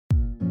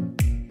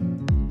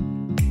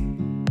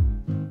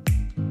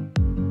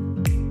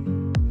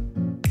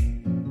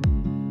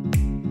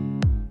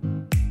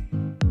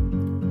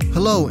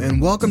Hello,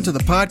 and welcome to the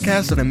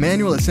podcast of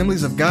Emmanuel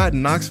Assemblies of God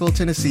in Knoxville,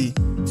 Tennessee.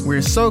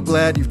 We're so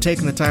glad you've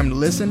taken the time to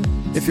listen.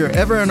 If you're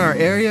ever in our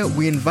area,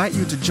 we invite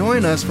you to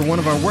join us for one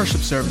of our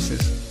worship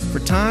services. For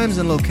times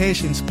and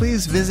locations,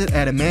 please visit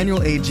at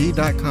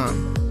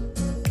emmanuelag.com.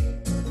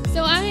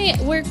 So I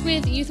work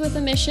with Youth with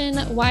a Mission,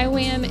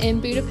 YWAM,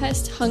 in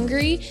Budapest,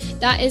 Hungary.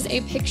 That is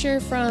a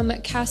picture from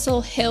Castle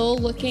Hill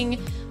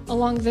looking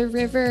along the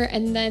river,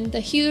 and then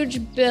the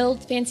huge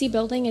fancy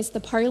building is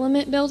the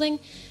Parliament building.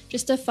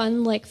 Just a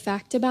fun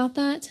fact about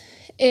that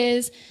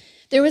is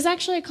there was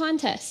actually a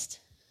contest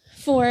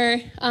for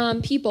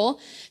people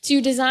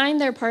to design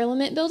their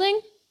Parliament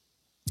building,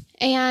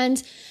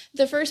 and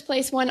the first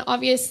place one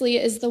obviously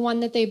is the one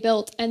that they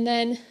built, and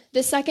then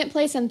the second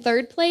place and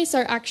third place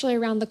are actually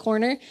around the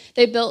corner.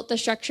 They built the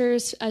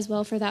structures as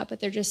well for that,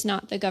 but they're just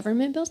not the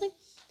government building.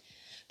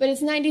 But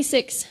it's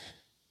 96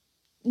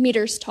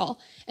 meters tall,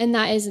 and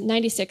that is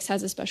 96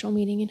 has a special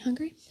meaning in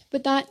Hungary.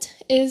 But that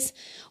is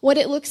what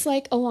it looks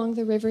like along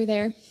the river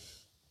there.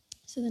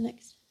 So the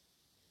next.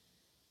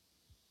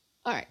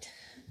 All right.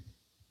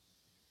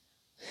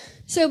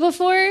 So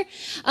before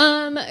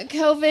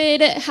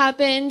COVID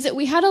happened,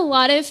 we had a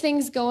lot of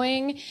things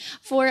going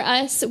for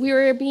us. We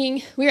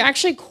were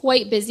actually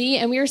quite busy,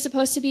 and we were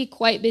supposed to be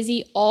quite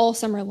busy all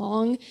summer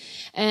long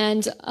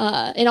and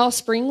all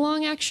spring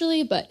long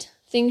actually, but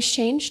things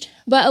changed.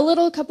 But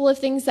a couple of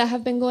things that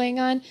have been going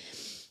on.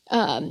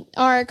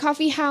 Our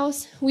coffee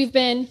house, we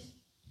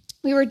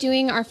were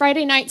doing our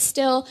Friday nights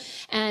still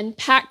and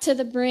packed to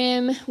the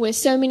brim with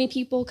so many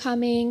people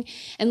coming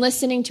and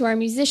listening to our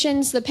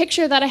musicians. The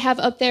picture that I have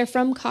up there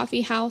from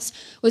Coffee House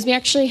was we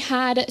actually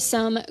had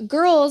some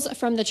girls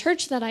from the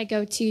church that I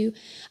go to.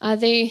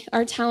 They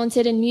are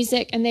talented in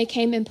music, and they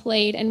came and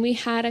played, and we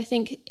had, I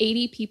think,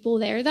 80 people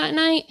there that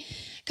night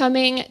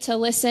coming to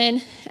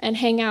listen and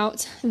hang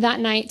out that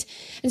night.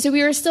 And so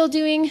we were still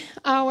doing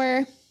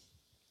our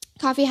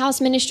Coffee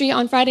House ministry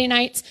on Friday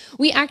nights.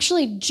 We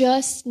actually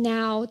just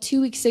now,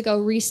 2 weeks ago,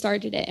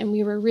 restarted it, and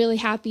we were really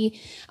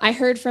happy. I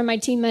heard from my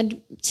team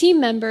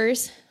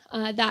members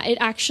that it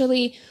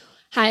actually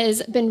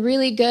has been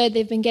really good.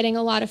 They've been getting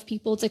a lot of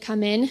people to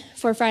come in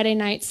for Friday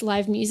nights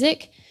live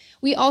music.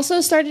 We also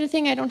started a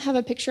thing, I don't have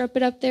a picture of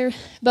it up there,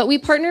 but we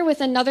partner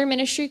with another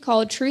ministry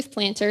called Truth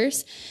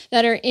Planters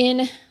that are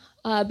in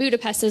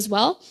Budapest as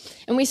well.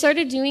 And we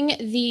started doing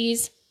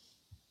these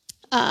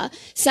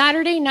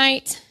Saturday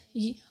night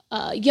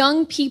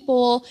young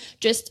people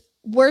just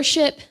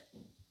worship,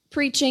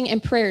 preaching,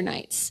 and prayer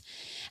nights.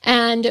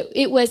 And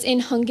it was in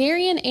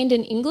Hungarian and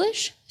in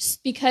English,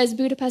 because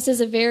Budapest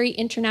is a very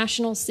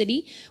international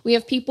city. We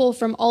have people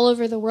from all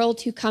over the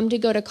world who come to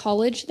go to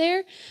college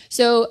there.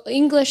 So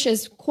English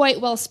is quite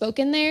well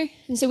spoken there.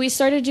 And so we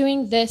started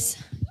doing this,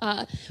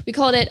 we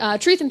called it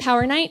Truth and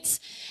Power Nights.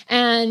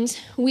 And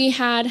we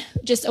had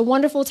just a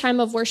wonderful time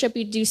of worship.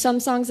 We'd do some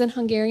songs in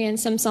Hungarian,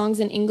 some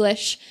songs in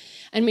English,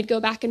 and we'd go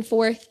back and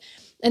forth.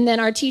 And then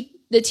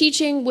the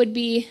teaching would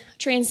be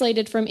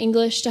translated from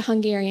English to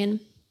Hungarian.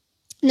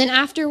 And then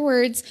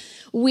afterwards,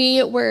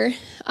 we were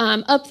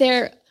up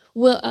there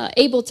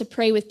able to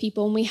pray with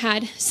people. And we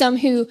had some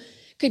who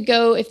could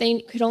go, if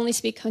they could only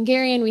speak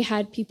Hungarian, we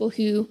had people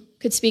who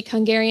could speak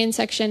Hungarian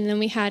section. And then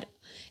we had,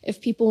 if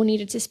people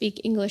needed to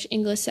speak English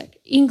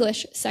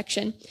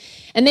section.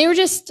 And they were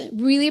just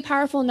really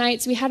powerful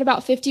nights. We had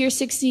about 50 or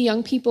 60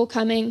 young people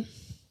coming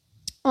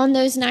on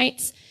those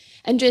nights.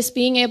 And just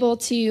being able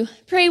to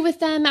pray with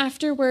them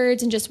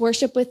afterwards and just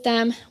worship with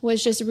them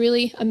was just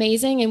really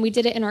amazing. And we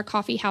did it in our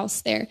coffee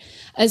house there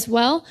as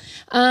well.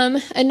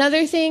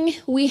 Another thing,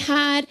 we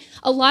had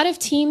a lot of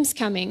teams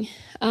coming.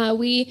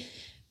 We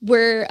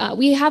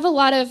have a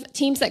lot of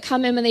teams that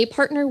come in and they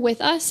partner with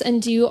us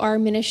and do our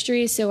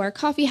ministry. So our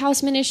coffee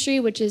house ministry,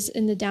 which is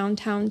in the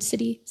downtown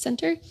city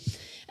center,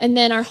 and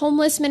then our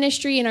homeless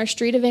ministry and our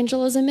street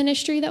evangelism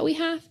ministry that we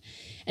have.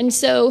 And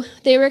so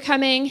they were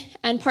coming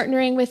and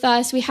partnering with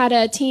us. We had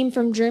a team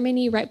from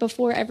Germany right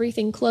before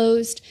everything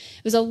closed.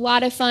 It was a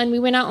lot of fun. We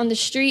went out on the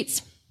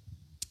streets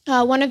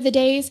one of the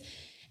days,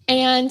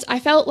 and I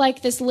felt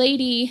like this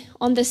lady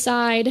on the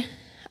side,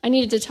 I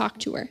needed to talk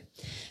to her.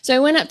 So I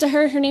went up to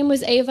her. Her name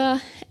was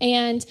Ava,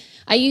 and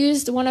I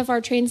used one of our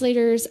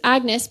translators,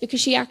 Agnes,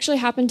 because she actually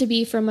happened to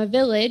be from a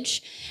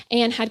village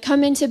and had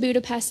come into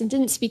Budapest and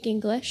didn't speak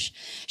English.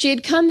 She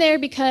had come there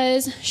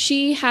because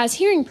she has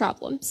hearing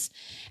problems,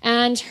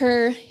 and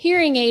her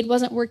hearing aid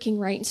wasn't working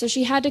right. So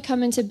she had to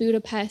come into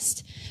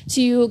Budapest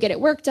to get it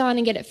worked on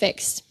and get it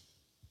fixed.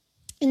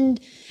 And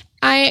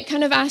I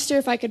kind of asked her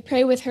if I could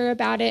pray with her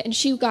about it, and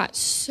she got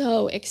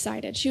so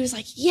excited. She was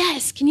like,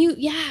 yes,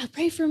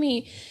 pray for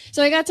me.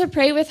 So I got to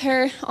pray with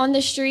her on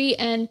the street,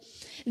 and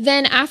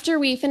then after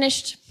we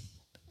finished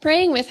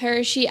praying with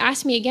her, she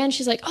asked me again.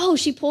 She's like,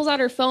 she pulls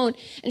out her phone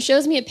and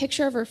shows me a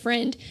picture of her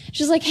friend.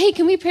 She's like, hey,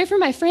 can we pray for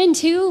my friend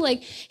too?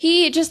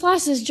 He just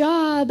lost his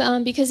job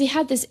because he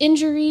had this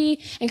injury,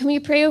 and can we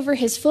pray over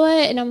his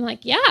foot? And I'm like,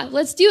 yeah,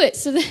 let's do it.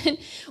 So then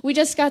we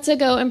just got to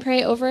go and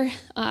pray over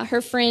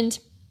her friend.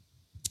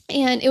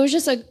 And it was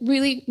just a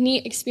really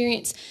neat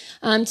experience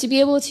to be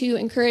able to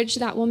encourage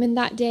that woman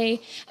that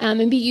day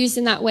and be used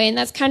in that way. And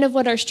that's kind of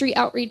what our street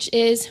outreach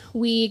is.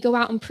 We go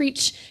out and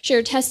preach,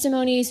 share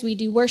testimonies, we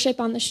do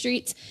worship on the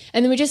streets,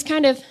 and then we just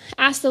kind of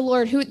ask the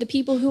Lord, the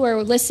people who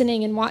are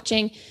listening and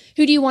watching,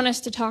 who do you want us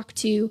to talk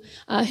to?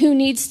 Who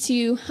needs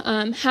to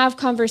have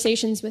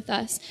conversations with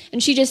us?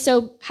 And she just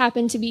so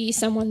happened to be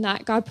someone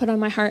that God put on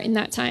my heart in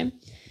that time.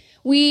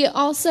 We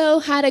also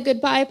had a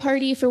goodbye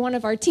party for one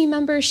of our team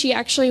members. She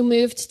actually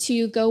moved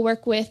to go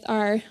work with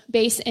our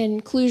base in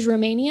Cluj,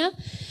 Romania.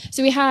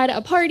 So we had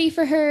a party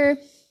for her,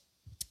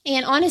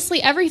 and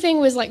honestly,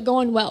 everything was like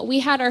going well. We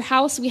had our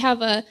house. We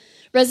have a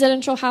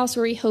residential house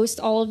where we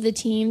host all of the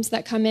teams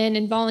that come in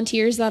and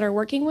volunteers that are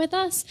working with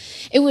us.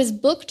 It was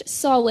booked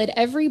solid,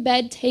 every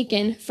bed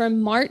taken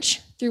from March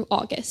through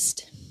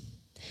August.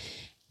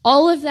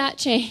 All of that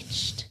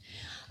changed.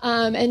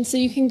 And so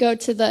you can go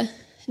to the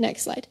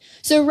next slide.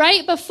 So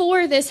right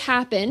before this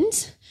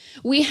happened,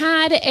 we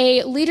had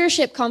a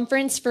leadership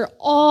conference for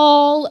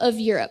all of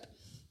Europe.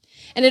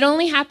 And it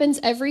only happens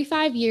every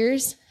 5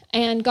 years.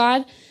 And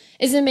God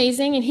is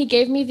amazing. And he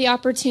gave me the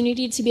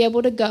opportunity to be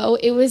able to go.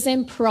 It was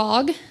in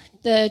Prague,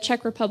 the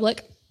Czech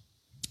Republic.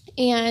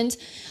 And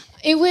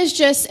it was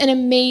just an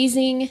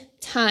amazing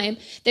time.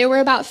 There were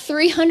about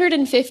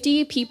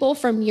 350 people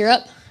from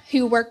Europe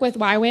who work with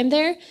YWAM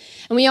there.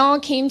 And we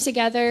all came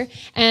together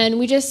and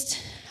we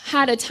just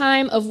had a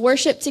time of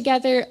worship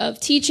together, of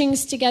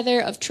teachings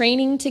together, of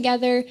training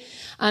together,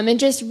 and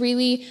just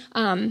really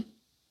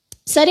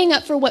setting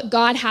up for what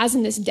God has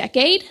in this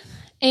decade.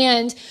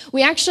 And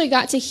we actually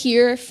got to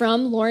hear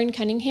from Lauren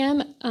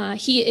Cunningham.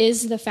 He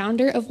is the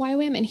founder of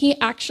YWAM, and he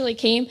actually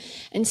came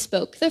and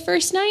spoke the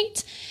first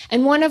night.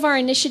 And one of our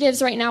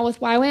initiatives right now with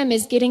YWAM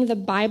is getting the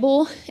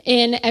Bible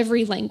in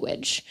every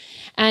language.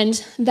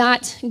 And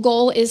that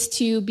goal is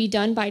to be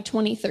done by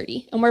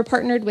 2030. And we're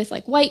partnered with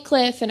like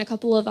Wycliffe and a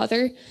couple of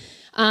other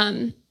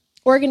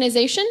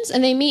organizations,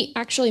 and they meet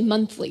actually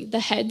monthly,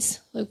 the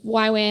heads, like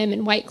YWAM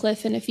and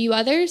Wycliffe and a few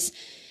others.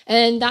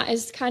 And that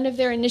is kind of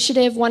their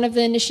initiative. One of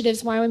the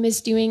initiatives YWAM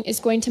is doing is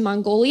going to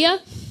Mongolia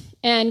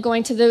and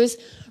going to those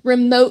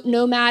remote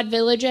nomad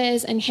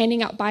villages and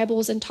handing out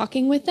Bibles and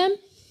talking with them.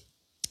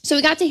 So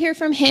we got to hear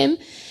from him.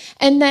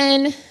 And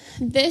then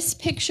this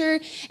picture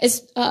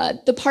is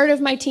the part of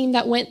my team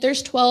that went.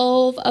 There's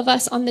 12 of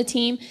us on the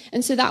team,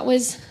 and so that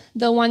was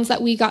the ones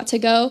that we got to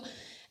go.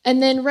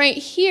 And then right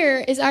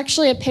here is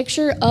actually a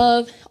picture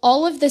of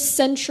all of the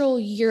Central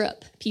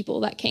Europe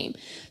people that came.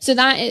 So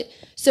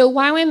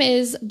YWAM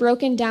is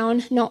broken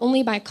down not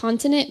only by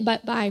continent,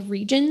 but by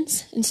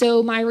regions. And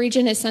so my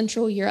region is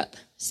Central Europe.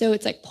 So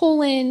it's like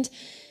Poland,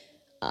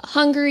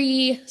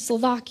 Hungary,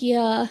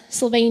 Slovakia,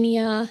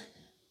 Slovenia,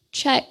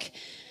 Czech,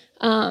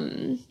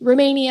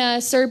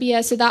 Romania,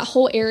 Serbia, so that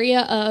whole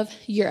area of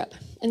Europe.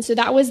 And so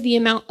that was the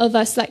amount of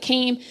us that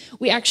came.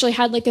 We actually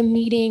had like a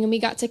meeting, and we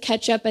got to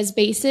catch up as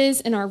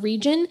bases in our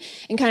region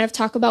and kind of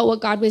talk about what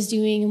God was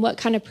doing and what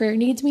kind of prayer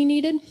needs we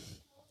needed.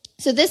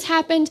 So this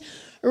happened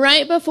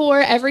right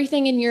before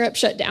everything in Europe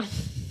shut down.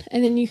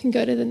 And then you can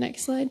go to the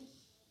next slide.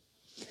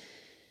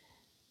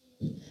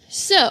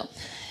 So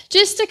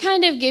just to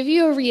kind of give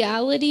you a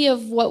reality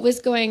of what was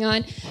going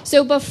on.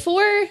 So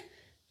before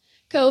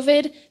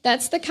COVID,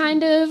 that's the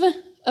kind of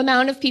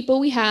amount of people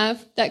we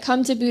have that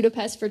come to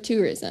Budapest for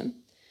tourism.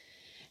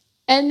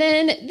 And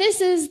then this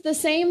is the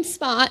same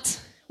spot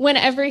when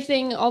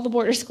all the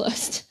borders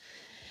closed.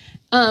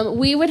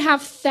 We would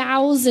have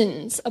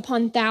thousands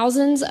upon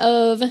thousands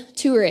of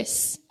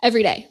tourists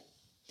every day.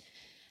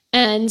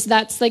 And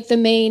that's like the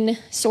main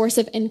source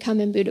of income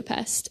in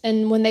Budapest.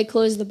 And when they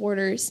closed the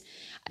borders,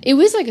 it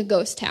was like a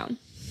ghost town.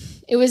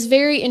 It was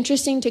very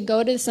interesting to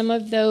go to some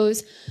of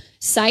those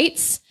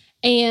sites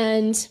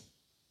and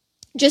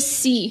just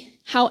see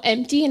how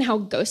empty and how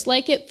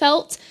ghost-like it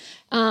felt,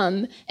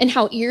 and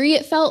how eerie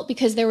it felt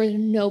because there was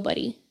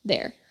nobody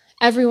there.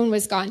 Everyone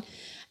was gone.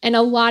 And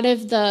a lot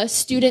of the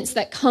students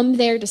that come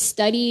there to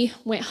study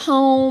went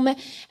home,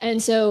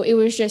 and so it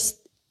was just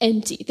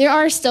empty. There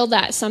are still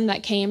some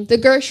that came. The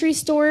grocery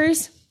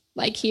stores,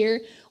 like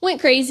here,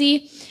 went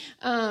crazy.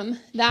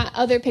 That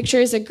other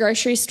picture is a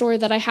grocery store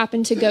that I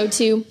happened to go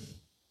to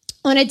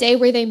on a day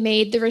where they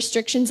made the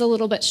restrictions a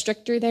little bit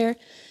stricter there.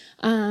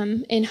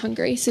 In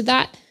Hungary. So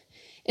that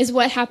is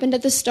what happened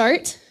at the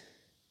start.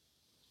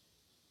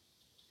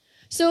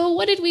 So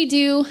what did we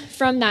do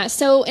from that?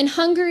 So in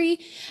Hungary,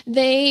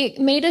 they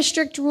made a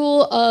strict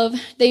rule of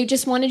they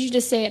just wanted you to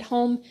stay at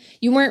home.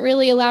 You weren't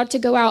really allowed to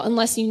go out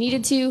unless you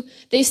needed to.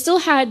 They still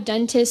had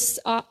dentists'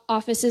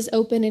 offices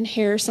open and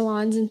hair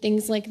salons and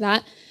things like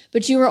that,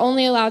 but you were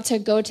only allowed to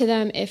go to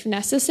them if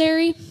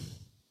necessary.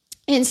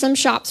 And some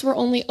shops were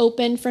only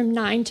open from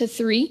 9 to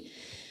 3,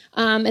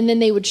 and then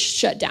they would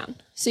shut down.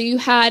 So you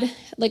had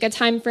like a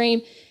time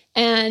frame,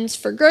 and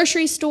for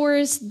grocery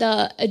stores,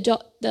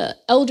 the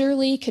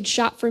elderly could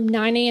shop from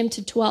 9 a.m.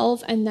 to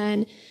 12, and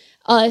then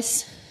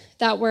us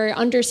that were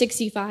under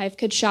 65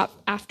 could shop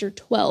after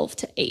 12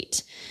 to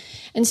 8.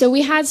 And so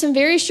we had some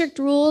very strict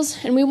rules,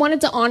 and we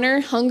wanted to honor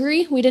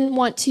Hungary. We didn't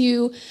want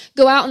to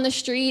go out on the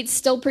streets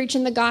still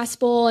preaching the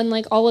gospel and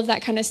like all of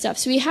that kind of stuff.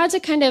 So we had to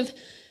kind of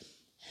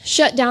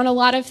shut down a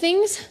lot of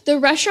things. The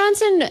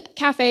restaurants and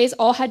cafes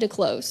all had to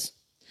close.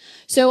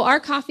 So our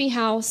coffee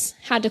house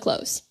had to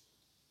close.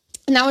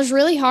 And that was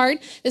really hard.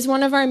 It's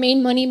one of our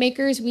main money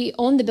makers. We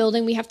own the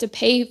building. We have to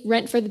pay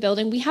rent for the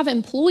building. We have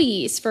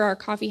employees for our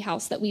coffee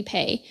house that we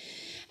pay.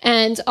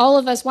 And all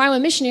of us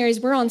YWAM missionaries,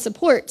 we're on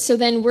support. So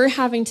then we're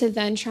having to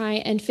then try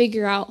and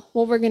figure out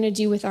what we're going to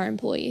do with our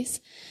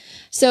employees.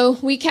 So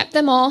we kept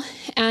them all,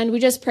 and we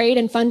just prayed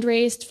and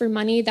fundraised for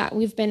money that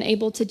we've been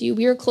able to do.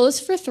 We were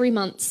closed for 3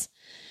 months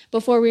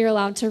before we were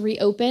allowed to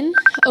reopen.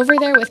 Over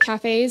there with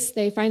cafes,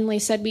 they finally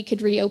said we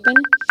could reopen.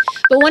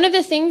 But one of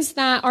the things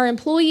that our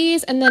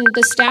employees and then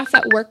the staff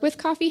that work with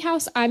Coffee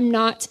House, I'm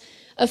not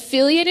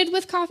affiliated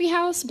with Coffee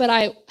House, but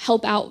I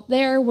help out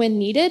there when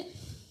needed.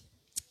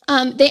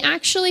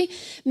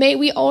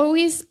 We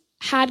always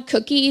had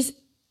cookies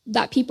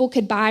that people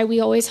could buy. We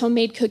always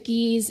homemade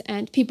cookies,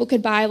 and people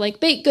could buy like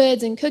baked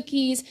goods and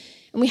cookies,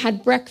 and we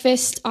had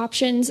breakfast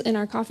options in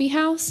our coffee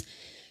house.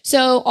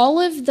 So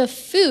all of the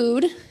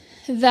food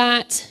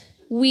that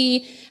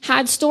we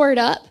had stored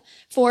up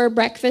for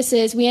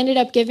breakfasts, we ended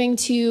up giving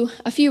to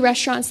a few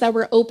restaurants that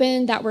were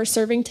open that were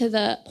serving to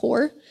the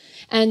poor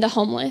and the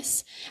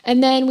homeless.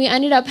 And then we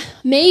ended up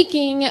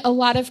making a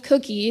lot of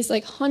cookies,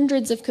 like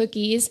hundreds of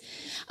cookies,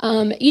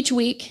 each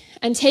week,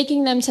 and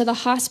taking them to the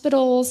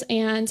hospitals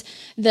and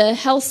the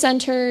health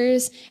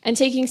centers, and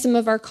taking some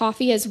of our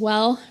coffee as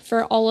well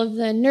for all of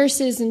the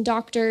nurses and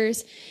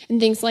doctors and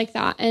things like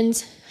that.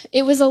 And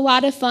it was a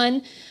lot of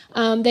fun.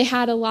 They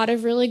had a lot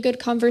of really good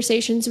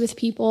conversations with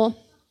people.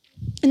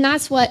 And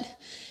that's what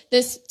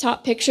this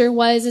top picture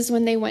was, is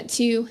when they went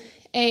to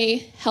a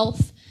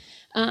health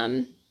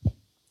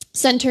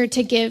center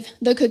to give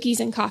the cookies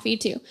and coffee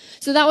to.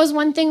 So that was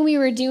one thing we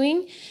were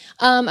doing.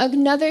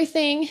 Another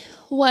thing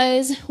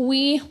was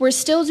we were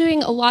still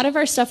doing a lot of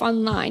our stuff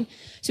online.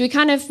 So we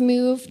kind of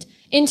moved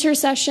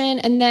intercession,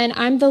 and then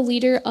I'm the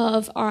leader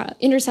of our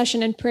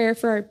intercession and prayer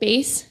for our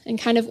base and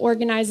kind of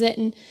organize it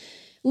and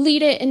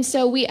lead it. And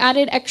so we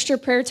added extra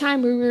prayer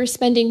time where we were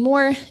spending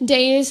more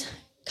days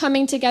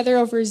coming together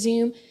over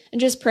Zoom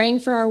and just praying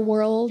for our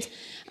world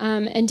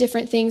and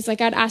different things. Like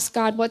I'd ask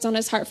God what's on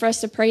his heart for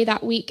us to pray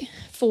that week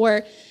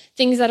for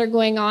things that are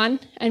going on,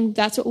 and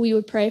that's what we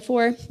would pray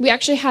for. We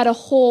actually had a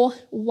whole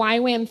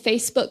YWAM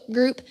Facebook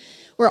group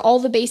where all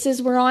the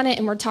bases were on it,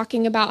 and we're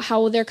talking about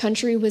how their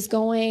country was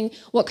going,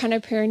 what kind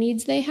of prayer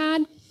needs they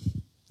had.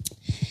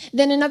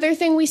 Then another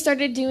thing we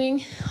started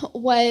doing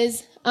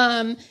was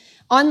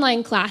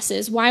online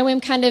classes.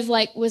 YWAM kind of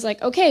was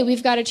like, okay,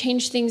 we've got to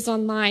change things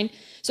online.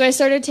 So I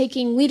started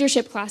taking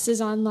leadership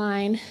classes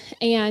online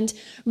and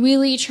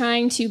really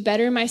trying to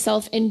better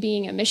myself in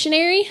being a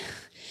missionary.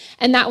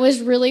 And that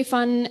was really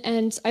fun,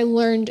 and I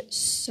learned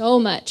so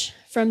much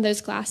from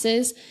those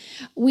classes.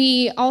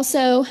 We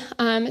also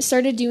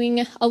started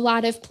doing a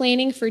lot of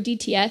planning for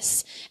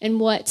DTS and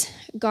what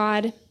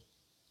God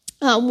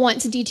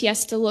wants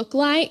DTS to look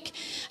like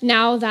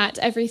now that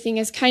everything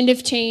has kind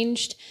of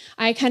changed.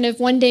 I kind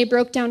of one day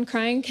broke down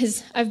crying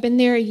because I've been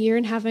there a year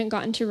and haven't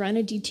gotten to run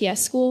a DTS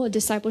school, a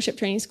discipleship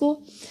training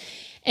school.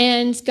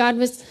 And I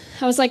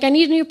was like, I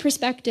need a new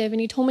perspective, and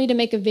he told me to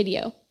make a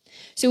video.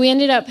 So we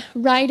ended up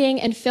writing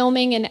and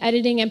filming and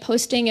editing and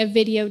posting a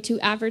video to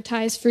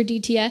advertise for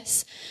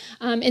DTS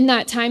in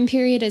that time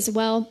period as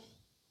well.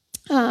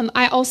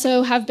 I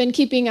also have been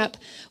keeping up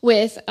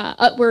with,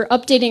 we're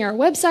updating our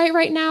website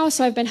right now,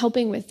 so I've been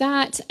helping with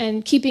that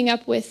and keeping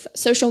up with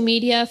social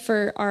media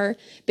for our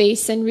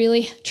base and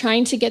really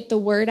trying to get the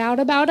word out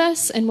about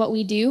us and what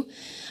we do.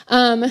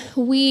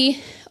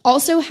 We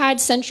also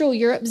had Central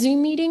Europe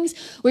Zoom meetings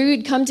where we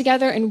would come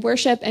together and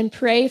worship and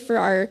pray for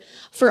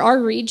our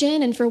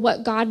region and for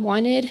what God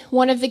wanted.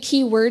 One of the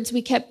key words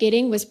we kept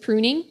getting was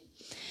pruning.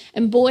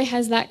 And boy,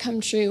 has that come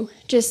true.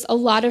 Just a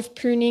lot of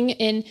pruning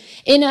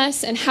in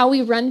us and how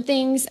we run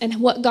things and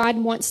what God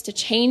wants to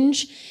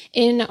change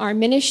in our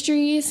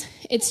ministries.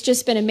 It's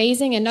just been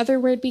amazing. Another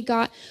word we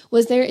got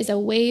was there is a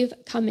wave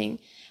coming,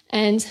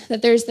 and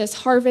that there's this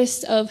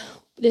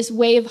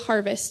wave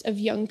harvest of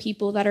young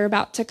people that are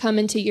about to come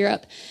into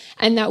Europe,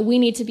 and that we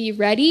need to be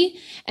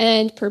ready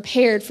and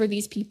prepared for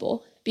these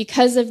people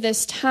because of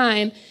this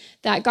time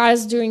that God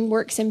is doing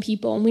works in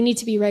people, and we need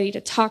to be ready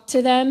to talk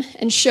to them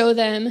and show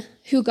them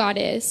who God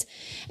is.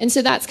 And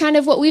so that's kind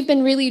of what we've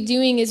been really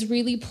doing, is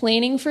really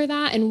planning for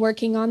that and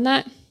working on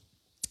that.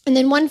 And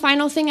then one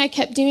final thing I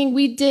kept doing,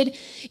 we did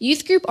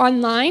youth group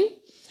online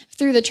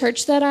through the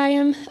church that I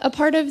am a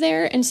part of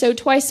there. And so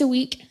twice a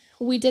week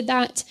we did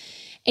that.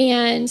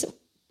 And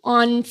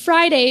on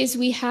Fridays,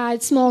 we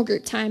had small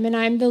group time, and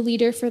I'm the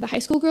leader for the high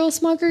school girls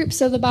small group.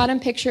 So the bottom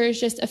picture is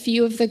just a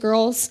few of the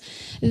girls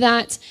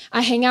that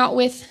I hang out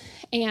with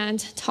and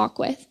talk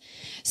with.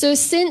 So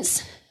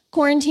since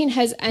quarantine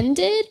has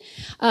ended,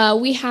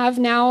 we have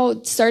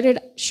now started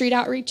street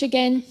outreach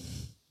again.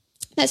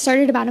 That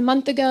started about a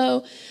month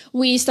ago.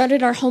 We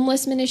started our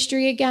homeless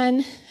ministry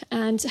again.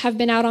 and have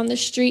been out on the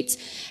streets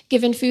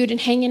giving food and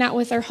hanging out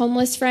with our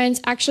homeless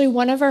friends. Actually,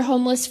 one of our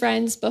homeless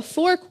friends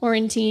before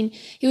quarantine,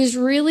 he was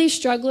really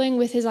struggling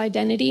with his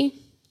identity.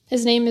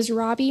 His name is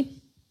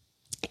Robbie,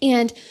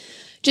 and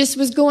just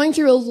was going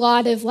through a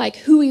lot of like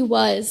who he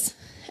was.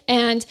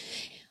 And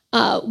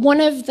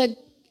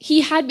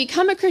he had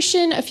become a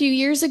Christian a few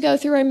years ago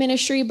through our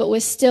ministry, but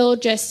was still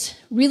just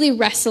really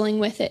wrestling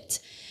with it.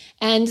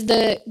 And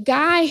the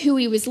guy who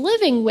he was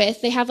living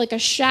with, they have like a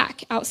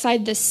shack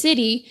outside the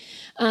city.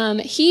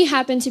 He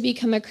happened to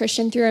become a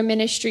Christian through our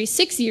ministry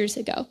 6 years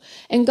ago.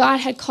 And God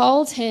had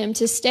called him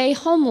to stay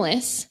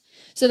homeless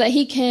so that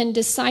he can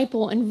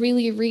disciple and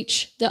really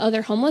reach the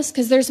other homeless,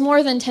 because there's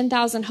more than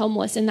 10,000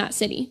 homeless in that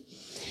city.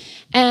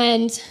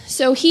 And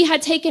so he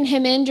had taken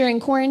him in during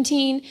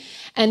quarantine,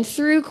 and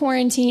through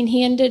quarantine,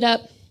 he ended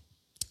up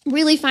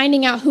really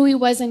finding out who he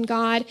was in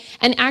God,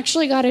 and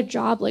actually got a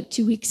job like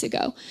 2 weeks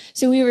ago.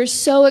 So we were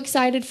so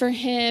excited for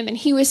him, and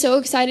he was so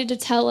excited to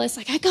tell us,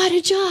 like, I got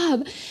a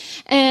job.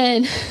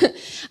 And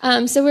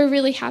so we're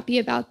really happy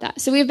about that.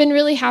 So we've been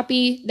really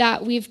happy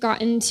that we've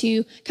gotten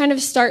to kind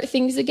of start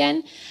things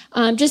again.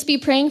 Just be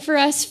praying for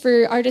us.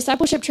 For our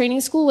discipleship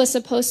training school was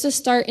supposed to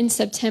start in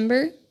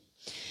September,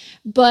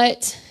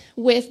 but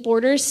with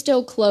borders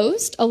still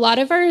closed, a lot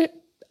of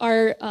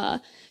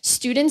our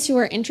students who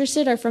are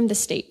interested are from the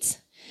States.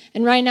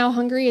 And right now,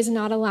 Hungary is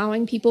not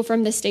allowing people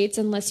from the States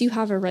unless you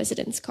have a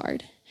residence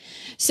card.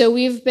 So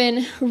we've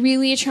been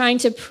really trying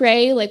to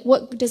pray, like,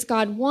 what does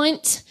God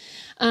want?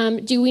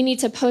 Do we need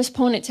to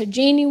postpone it to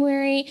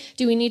January?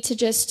 Do we need to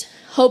just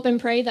hope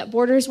and pray that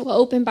borders will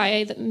open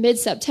by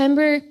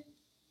mid-September?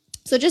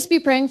 So just be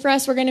praying for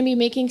us. We're going to be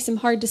making some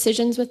hard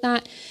decisions with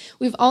that.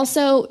 We've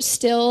also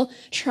still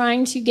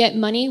trying to get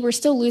money. We're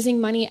still losing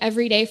money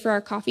every day for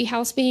our coffee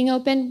house being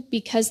open,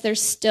 because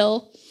there's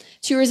still,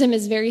 tourism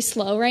is very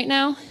slow right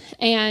now.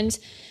 And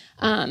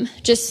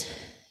just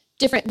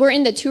different, we're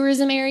in the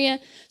tourism area.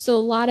 So a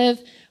lot of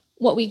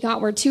what we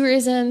got were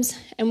tourisms,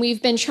 and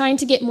we've been trying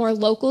to get more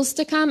locals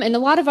to come. And a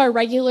lot of our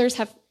regulars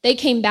they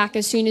came back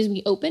as soon as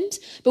we opened,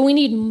 but we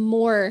need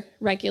more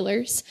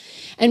regulars.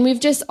 And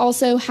we've just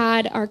also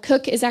had, our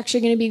cook is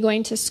actually going to be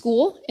going to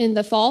school in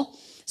the fall.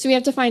 So we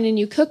have to find a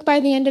new cook by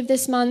the end of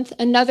this month.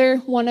 Another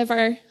one of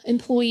our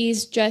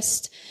employees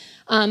just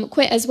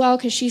quit as well,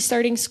 because she's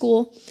starting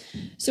school.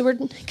 So we're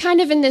kind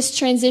of in this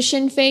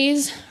transition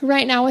phase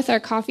right now with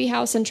our coffee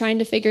house and trying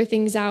to figure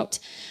things out.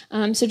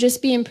 So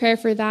just be in prayer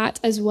for that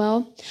as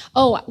well.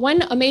 Oh,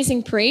 one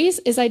amazing praise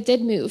is I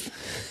did move.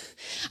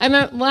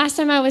 Last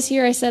time I was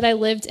here, I said I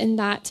lived in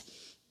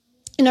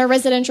our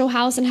residential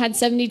house and had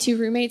 72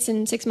 roommates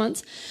in 6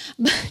 months.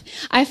 But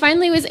I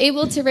finally was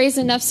able to raise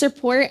enough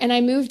support, and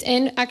I moved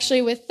in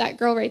actually with that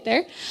girl right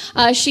there.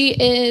 She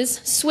is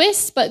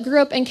Swiss, but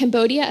grew up in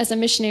Cambodia as a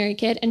missionary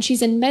kid, and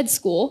she's in med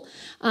school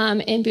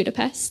in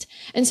Budapest.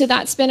 And so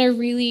that's been a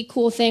really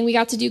cool thing. We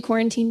got to do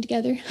quarantine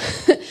together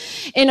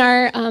in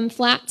our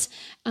flat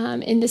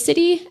in the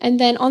city. And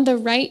then on the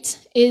right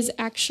is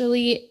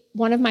actually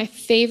one of my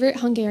favorite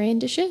Hungarian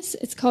dishes.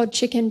 It's called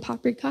chicken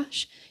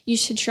paprikás. You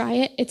should try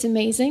it. It's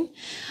amazing.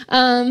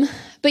 But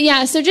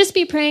yeah, so just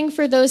be praying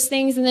for those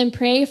things, and then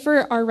pray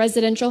for our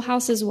residential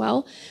house as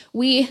well.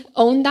 We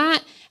own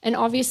that, and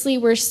obviously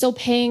we're still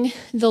paying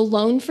the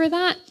loan for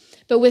that.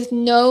 But with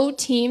no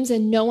teams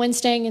and no one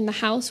staying in the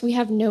house, we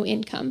have no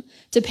income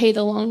to pay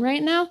the loan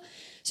right now.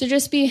 So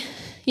just be,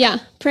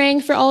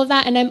 praying for all of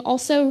that. And I'm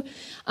also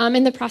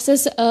in the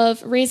process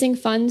of raising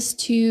funds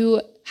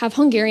to have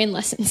Hungarian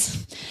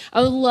lessons.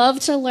 I would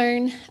love to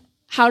learn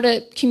how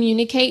to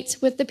communicate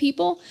with the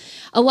people.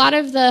 A lot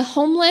of the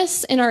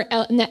homeless and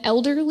the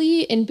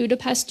elderly in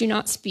Budapest do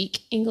not speak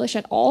English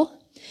at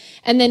all.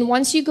 And then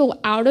once you go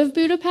out of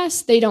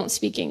Budapest, they don't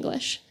speak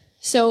English.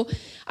 So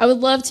I would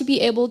love to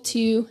be able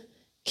to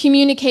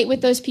communicate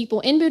with those people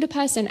in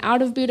Budapest and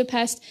out of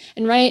Budapest.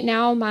 And right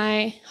now,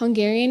 my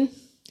Hungarian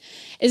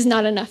is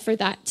not enough for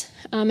that.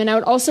 And I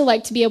would also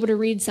like to be able to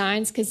read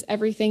signs, because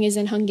everything is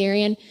in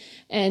Hungarian.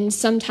 And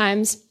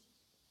sometimes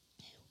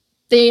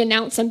they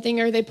announce something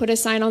or they put a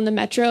sign on the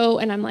metro,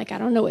 and I'm like, I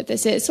don't know what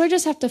this is. So I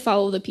just have to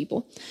follow the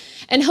people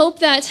and hope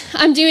that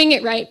I'm doing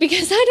it right,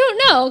 because I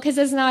don't know, because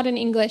it's not in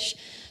English.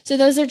 So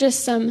those are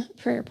just some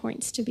prayer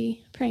points to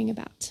be praying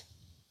about.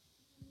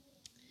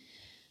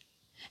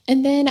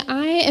 And then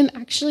I am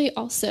actually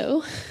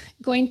also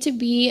going to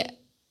be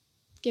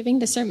giving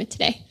the sermon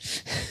today.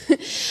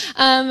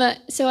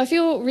 So I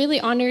feel really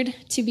honored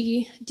to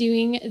be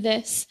doing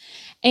this.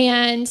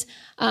 And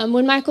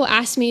when Michael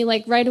asked me,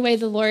 like, right away,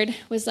 the Lord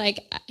was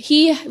like,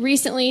 he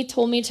recently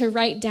told me to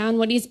write down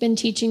what he's been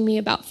teaching me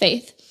about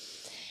faith.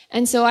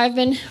 And so I've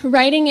been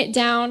writing it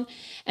down.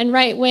 And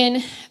right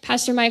when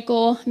Pastor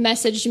Michael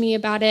messaged me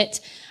about it,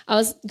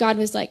 God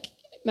was like,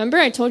 remember,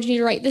 I told you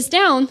to write this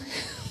down.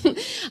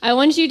 I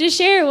want you to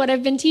share what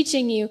I've been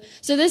teaching you.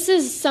 So this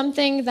is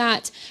something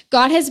that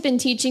God has been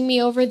teaching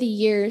me over the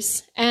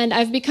years, and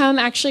I've become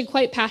actually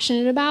quite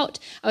passionate about.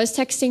 I was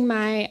texting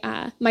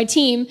my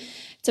team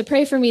to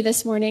pray for me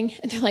this morning.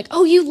 And they're like,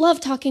 oh, you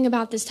love talking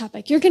about this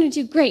topic. You're going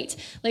to do great.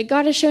 Like,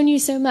 God has shown you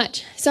so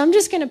much. So I'm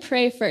just going to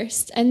pray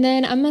first. And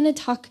then I'm going to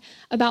talk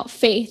about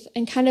faith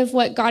and kind of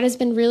what God has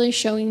been really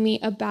showing me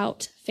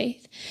about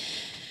faith.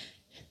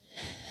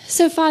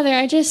 So Father,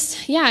 I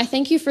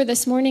thank you for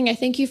this morning. I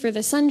thank you for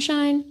the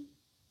sunshine.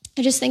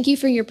 I just thank you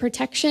for your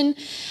protection,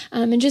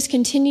 and just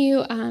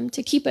continue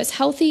to keep us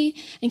healthy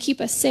and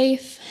keep us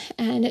safe,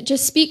 and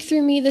just speak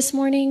through me this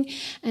morning.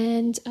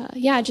 And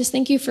just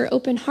thank you for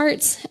open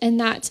hearts, and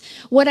that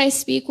what I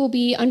speak will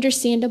be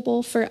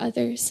understandable for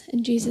others.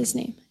 In Jesus'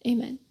 name,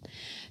 amen.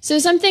 So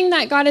something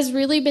that God has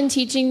really been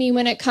teaching me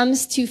when it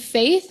comes to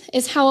faith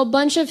is how a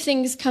bunch of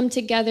things come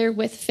together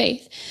with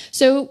faith.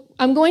 So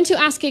I'm going to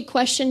ask a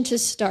question to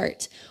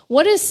start.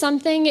 What is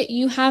something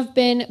you have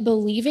been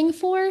believing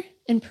for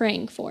and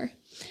praying for?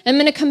 I'm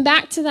going to come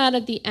back to that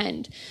at the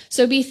end.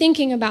 So be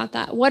thinking about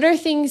that. What are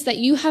things that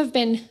you have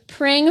been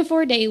praying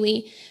for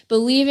daily,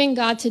 believing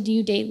God to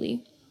do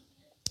daily?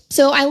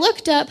 So I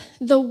looked up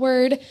the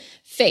word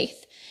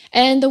faith,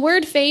 and the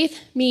word faith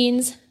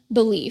means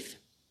believe.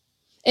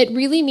 It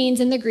really means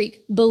in the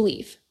Greek,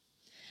 believe,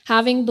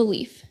 having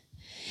belief.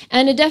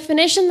 And a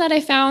definition that I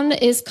found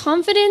is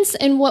confidence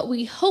in what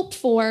we hope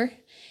for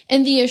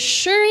and the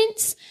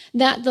assurance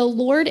that the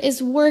Lord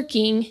is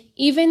working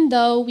even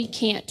though we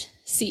can't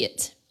see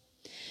it.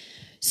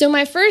 So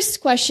my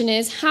first question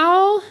is,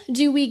 how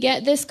do we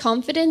get this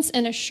confidence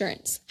and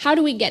assurance? How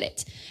do we get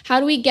it? How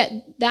do we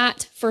get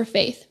that for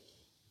faith?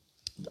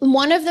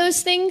 One of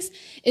those things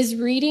is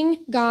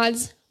reading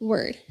God's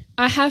word.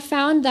 I have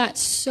found that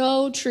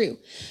so true.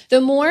 The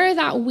more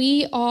that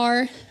we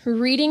are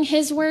reading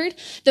his word,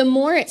 the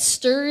more it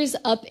stirs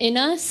up in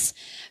us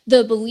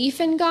the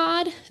belief in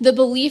God, the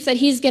belief that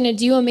he's going to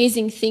do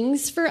amazing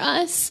things for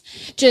us.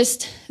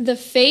 Just the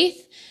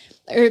faith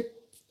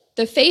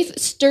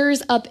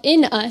stirs up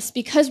in us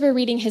because we're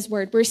reading his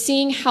word. We're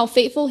seeing how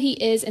faithful he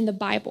is in the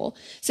Bible.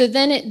 So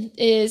then it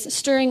is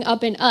stirring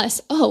up in us,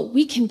 oh,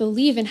 we can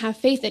believe and have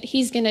faith that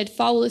he's going to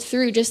follow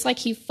through just like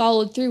he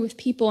followed through with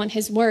people in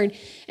his word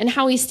and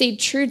how he stayed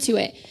true to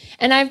it.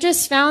 And I've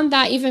just found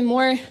that even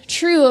more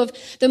true of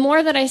the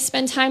more that I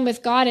spend time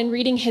with God and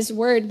reading his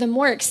word, the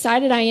more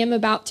excited I am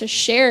about to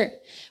share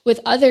with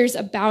others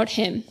about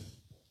him.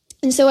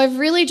 And so I've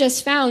really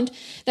just found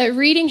that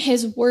reading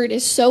his word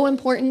is so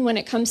important when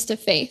it comes to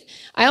faith.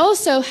 I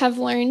also have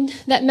learned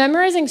that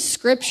memorizing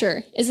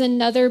scripture is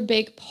another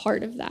big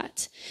part of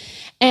that.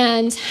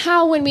 And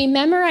how when we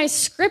memorize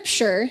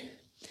scripture,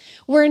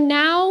 we're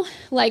now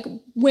like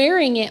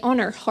wearing it on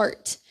our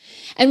heart.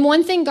 And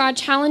one thing God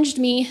challenged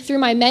me through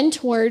my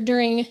mentor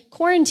during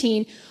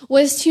quarantine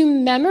was to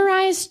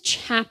memorize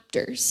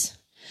chapters.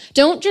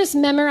 Don't just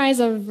memorize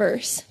a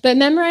verse, but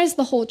memorize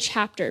the whole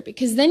chapter,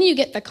 because then you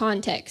get the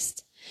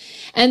context.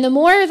 And the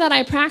more that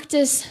I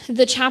practice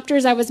the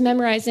chapters I was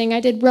memorizing,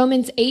 I did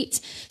Romans 8,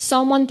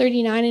 Psalm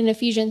 139, and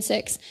Ephesians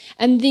 6.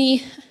 And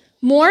the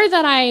more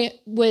that I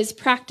was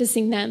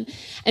practicing them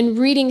and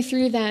reading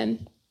through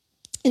them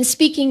and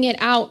speaking it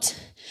out,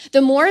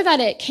 the more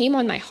that it came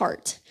on my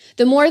heart.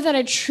 The more that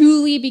I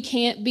truly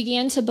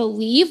began to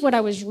believe what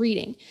I was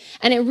reading.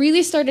 And it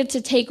really started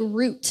to take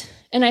root.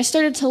 And I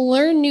started to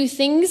learn new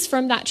things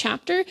from that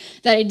chapter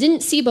that I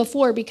didn't see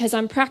before because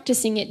I'm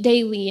practicing it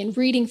daily and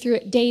reading through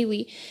it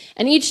daily.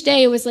 And each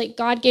day it was like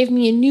God gave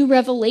me a new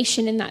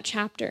revelation in that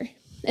chapter.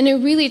 And it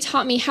really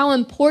taught me how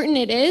important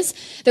it is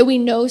that we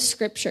know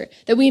Scripture,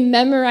 that we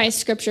memorize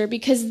Scripture,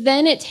 because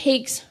then it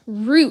takes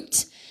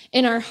root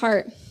in our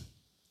heart.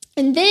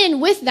 And then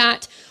with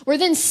that, we're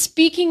then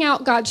speaking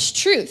out God's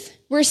truth.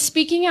 We're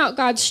speaking out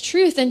God's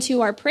truth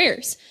into our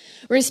prayers.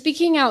 We're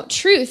speaking out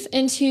truth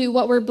into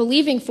what we're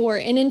believing for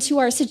and into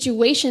our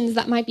situations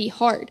that might be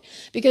hard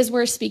because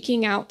we're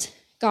speaking out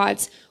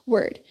God's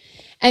word.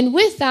 And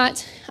with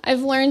that,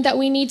 I've learned that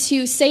we need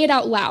to say it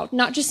out loud,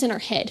 not just in our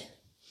head,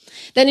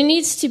 that it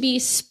needs to be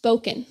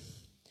spoken,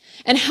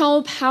 and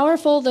how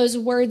powerful those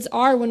words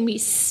are when we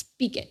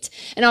speak it.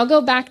 And I'll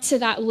go back to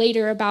that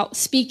later about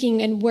speaking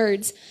and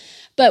words.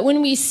 But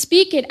when we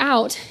speak it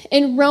out,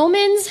 in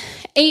Romans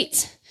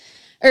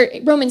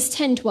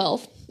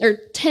 10:12 or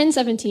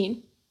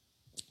 10:17,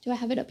 do I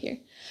have it up here?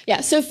 Yeah,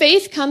 so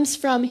faith comes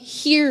from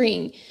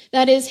hearing.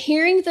 That is,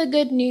 hearing the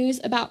good news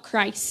about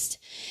Christ.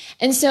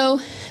 And so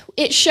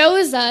it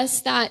shows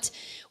us that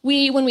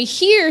when we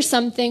hear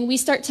something, we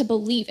start to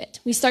believe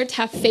it. We start to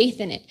have faith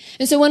in it.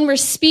 And so when we're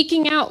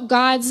speaking out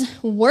God's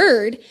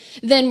word,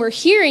 then we're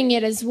hearing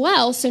it as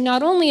well. So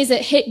not only is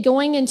it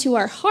going into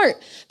our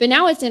heart, but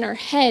now it's in our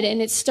head,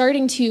 and it's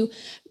starting to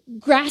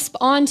grasp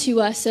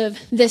onto us of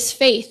this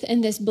faith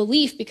and this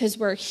belief because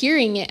we're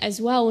hearing it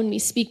as well when we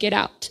speak it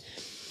out.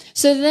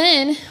 So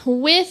then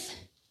with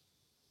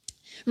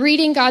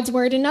reading God's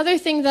word, another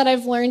thing that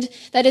I've learned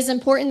that is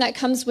important that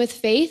comes with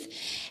faith,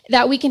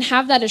 that we can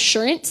have that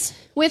assurance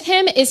with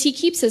him, is he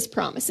keeps his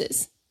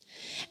promises.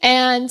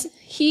 And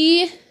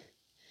he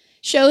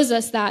shows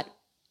us that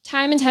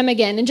time and time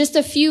again. And just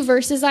a few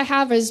verses I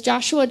have is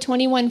Joshua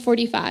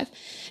 21:45.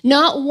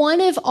 Not one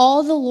of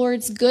all the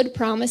Lord's good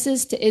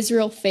promises to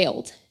Israel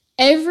failed.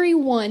 every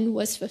one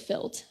was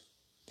fulfilled.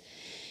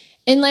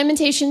 In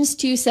Lamentations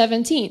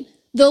 2:17,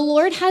 the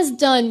Lord has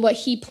done what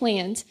he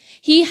planned.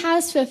 He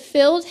has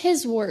fulfilled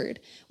his word,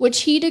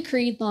 which he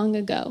decreed long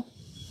ago.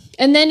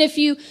 And then if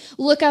you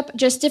look up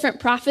just different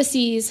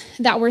prophecies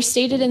that were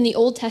stated in the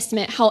Old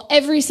Testament, how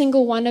every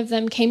single one of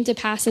them came to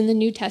pass in the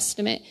New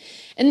Testament.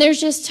 And there's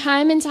just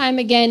time and time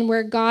again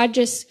where God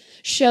just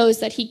shows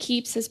that he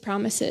keeps his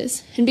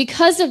promises. And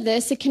because of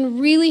this, it can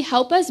really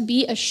help us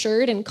be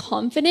assured and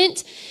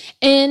confident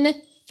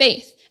in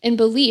faith and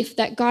belief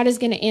that God is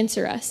going to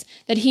answer us,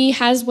 that he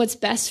has what's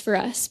best for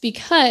us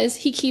because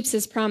he keeps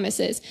his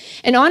promises.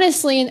 And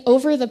honestly,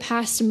 over the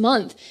past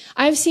month,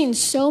 I've seen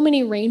so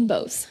many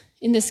rainbows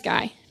in the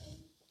sky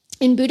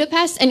in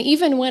Budapest, and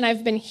even when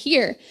I've been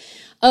here,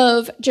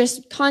 of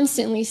just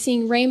constantly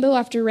seeing rainbow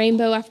after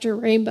rainbow after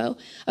rainbow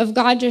of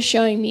God just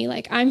showing me,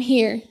 like, I'm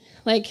here,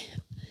 like,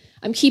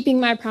 I'm keeping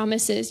my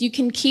promises. You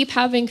can keep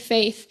having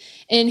faith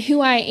in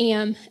who I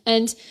am.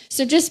 And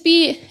so just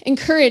be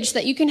encouraged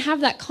that you can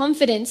have that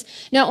confidence,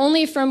 not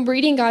only from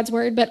reading God's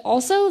word, but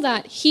also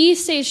that he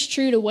stays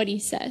true to what he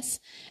says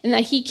and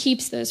that he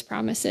keeps those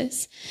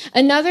promises.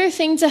 Another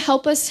thing to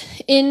help us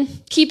in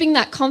keeping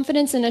that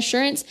confidence and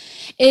assurance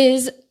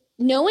is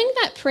knowing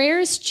that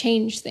prayers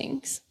change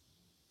things.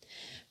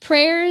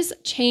 Prayers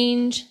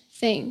change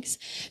things.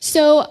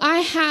 So I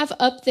have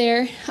up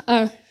there,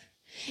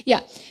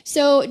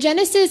 so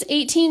Genesis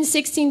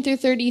 18:16 through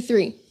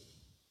 33.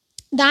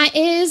 That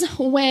is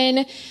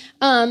when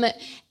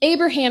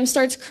Abraham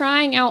starts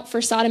crying out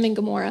for Sodom and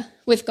Gomorrah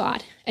with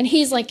God. And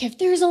he's like, if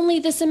there's only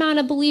this amount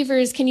of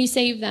believers, can you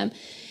save them?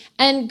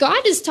 And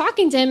God is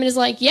talking to him and is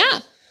like, yeah,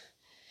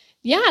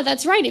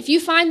 that's right. If you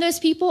find those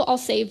people, I'll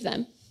save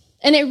them.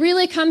 And it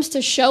really comes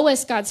to show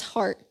us God's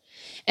heart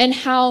and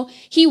how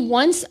he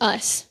wants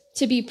us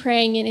to be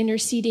praying and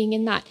interceding,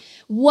 and that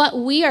what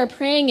we are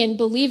praying and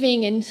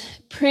believing and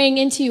praying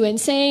into and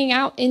saying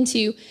out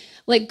into,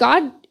 like,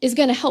 God is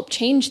going to help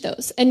change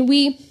those. And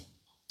we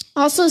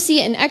also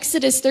see in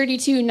Exodus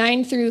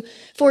 32:9 through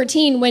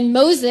 14, when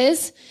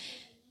Moses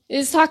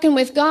is talking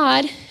with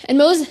God,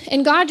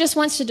 and God just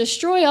wants to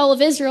destroy all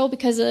of Israel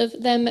because of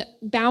them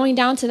bowing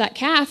down to that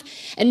calf.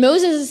 And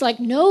Moses is like,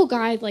 no,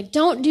 God, like,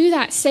 don't do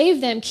that.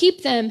 Save them.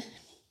 Keep them.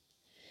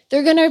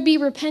 They're going to be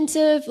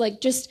repentive.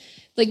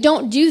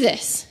 Don't do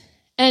this.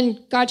 And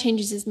God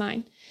changes his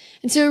mind.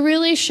 And so it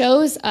really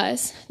shows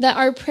us that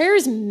our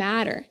prayers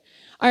matter.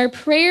 Our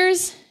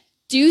prayers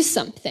do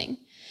something,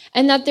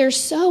 and that they're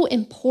so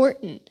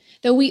important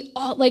that we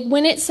all, like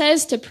when it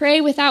says to pray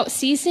without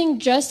ceasing,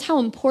 just how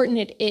important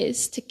it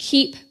is to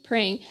keep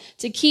praying,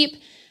 to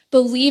keep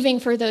believing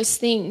for those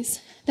things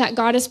that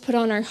God has put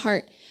on our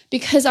heart,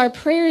 because our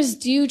prayers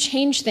do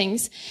change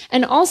things.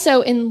 And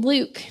also in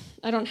Luke,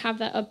 I don't have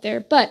that up there,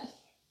 but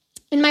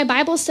in my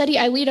Bible study,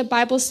 I lead a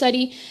Bible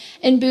study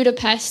in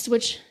Budapest,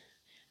 which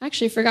I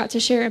actually forgot to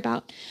share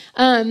about.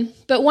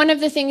 But one of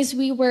the things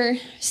we were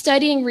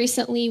studying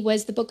recently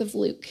was the book of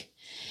Luke.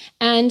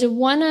 And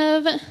one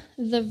of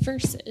the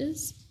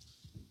verses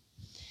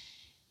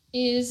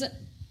is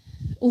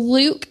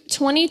Luke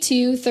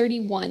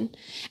 22:31.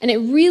 And it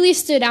really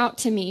stood out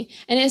to me.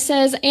 And it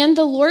says, and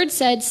the Lord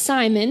said,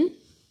 Simon,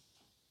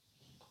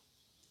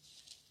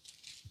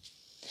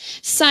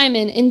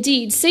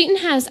 indeed, Satan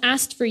has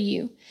asked for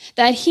you,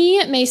 that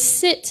he may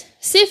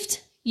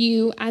sift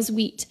you as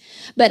wheat.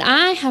 But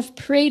I have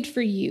prayed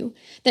for you,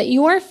 that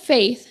your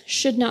faith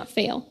should not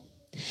fail.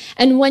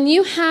 And when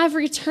you have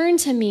returned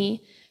to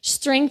me,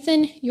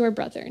 strengthen your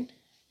brethren.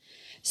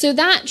 So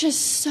that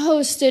just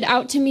so stood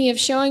out to me, of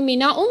showing me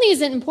not only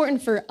is it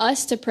important for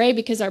us to pray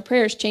because our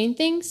prayers change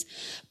things,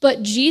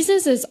 but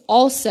Jesus is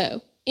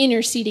also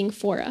interceding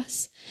for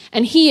us.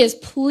 And he is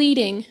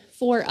pleading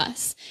for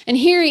us. And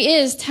here he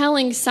is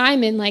telling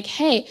Simon, like,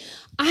 hey,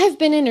 I've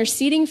been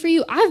interceding for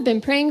you. I've been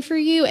praying for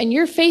you, and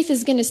your faith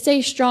is going to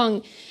stay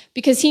strong,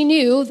 because he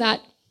knew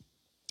that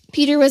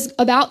Peter was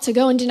about to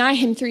go and deny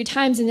him 3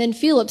 times and then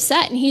feel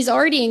upset. And he's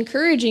already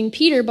encouraging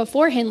Peter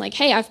beforehand, like,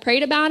 hey, I've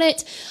prayed about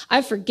it.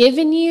 I've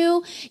forgiven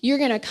you. You're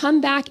going to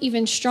come back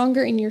even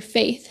stronger in your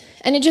faith.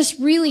 And it just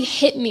really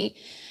hit me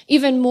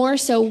even more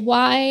so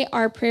why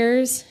our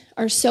prayers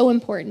are so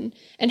important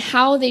and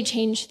how they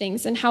change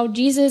things, and how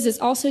Jesus is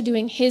also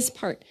doing his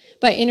part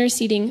by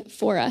interceding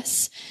for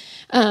us.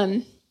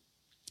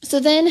 So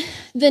then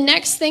the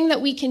next thing that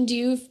we can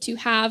do to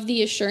have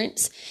the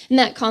assurance and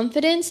that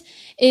confidence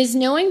is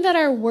knowing that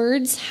our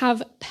words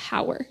have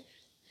power.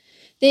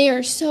 They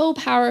are so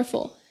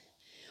powerful.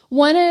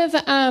 One of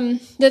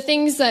the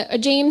things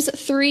that James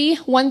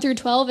 3:1 through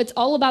 12, it's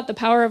all about the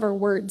power of our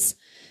words.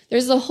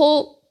 There's that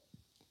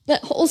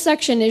whole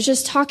section is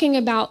just talking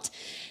about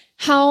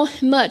how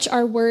much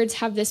our words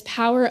have this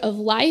power of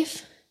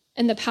life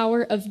and the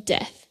power of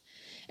death.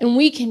 And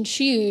we can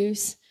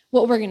choose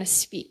what we're going to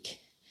speak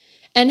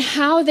and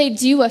how they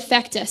do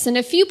affect us. And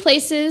a few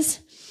places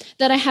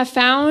that I have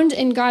found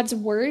in God's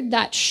word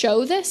that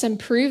show this and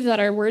prove that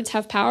our words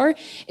have power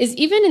is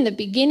even in the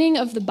beginning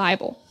of the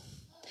Bible.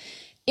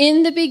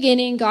 In the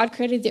beginning, God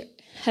created the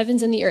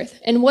heavens and the earth.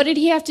 And what did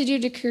he have to do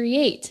to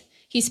create?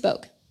 he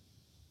spoke.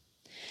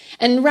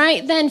 And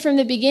right then from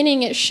the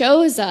beginning, it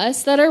shows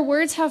us that our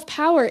words have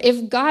power.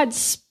 If God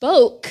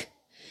spoke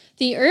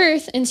the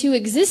earth into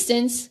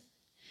existence,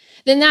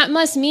 then that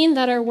must mean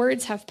that our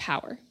words have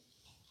power.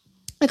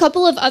 A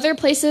couple of other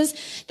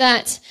places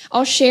that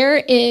I'll share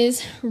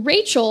is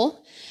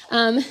Rachel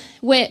and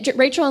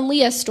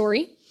Leah's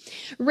story.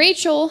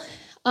 Rachel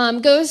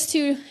goes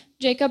to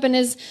Jacob and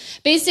is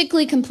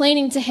basically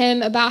complaining to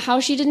him about how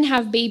she didn't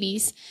have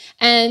babies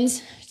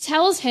and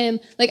tells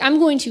him, like, I'm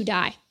going to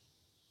die.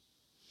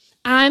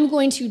 I'm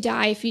going to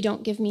die if you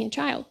don't give me a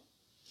child.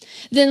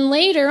 Then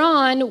later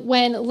on,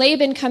 when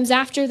Laban comes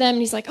after them, and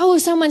he's like, oh,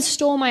 someone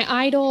stole my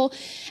idol.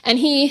 And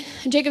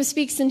Jacob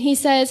speaks and he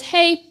says,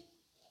 hey,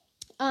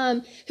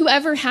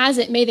 whoever has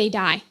it, may they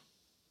die.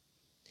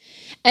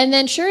 And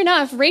then sure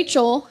enough,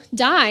 Rachel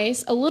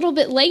dies a little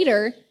bit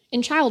later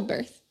in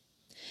childbirth,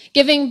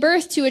 giving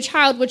birth to a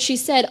child, which she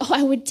said, oh,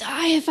 I would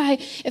die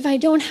if I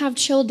don't have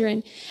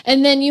children.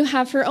 And then you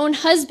have her own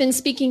husband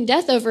speaking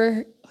death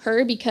over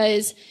her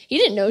because he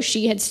didn't know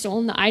she had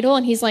stolen the idol.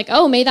 And he's like,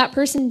 oh, may that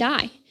person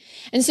die.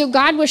 And so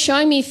God was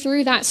showing me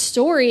through that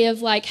story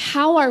of like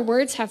how our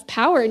words have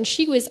power. And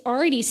she was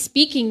already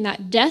speaking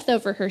that death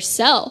over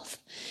herself.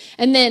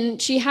 And then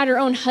she had her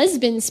own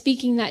husband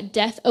speaking that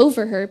death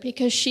over her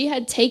because she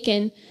had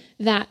taken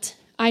that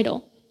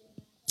idol.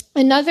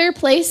 Another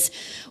place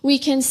we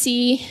can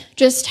see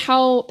just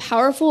how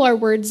powerful our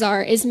words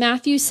are is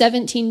Matthew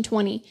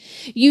 17:20.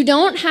 You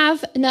don't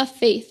have enough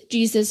faith,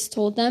 Jesus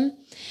told them.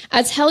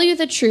 I tell you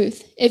the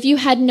truth. If you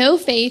had no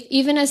faith,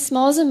 even as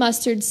small as a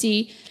mustard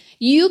seed,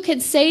 you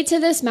could say to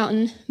this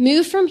mountain,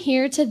 move from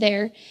here to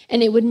there,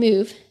 and it would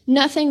move.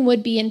 Nothing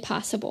would be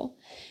impossible.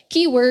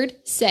 Key word,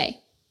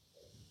 say.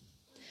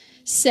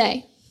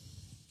 Say.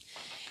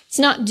 It's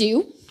not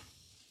do,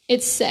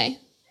 it's say.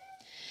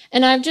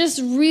 And I've just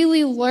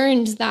really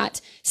learned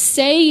that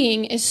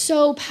saying is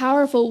so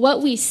powerful.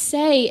 What we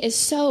say is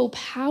so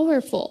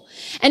powerful.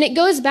 And it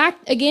goes back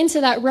again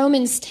to that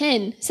Romans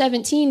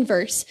 10:17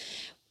 verse.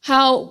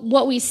 How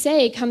what we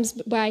say comes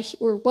by,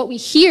 or what we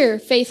hear,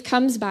 faith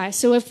comes by.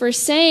 So if we're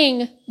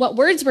saying what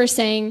words we're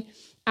saying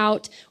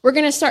out, we're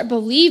going to start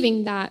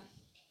believing that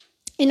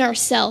in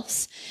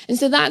ourselves. And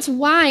so that's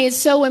why it's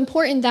so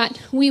important that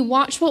we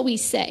watch what we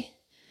say,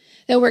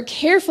 that we're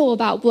careful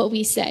about what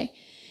we say.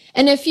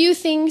 And a few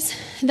things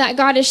that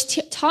God has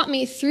taught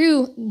me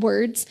through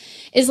words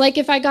is like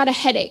if I got a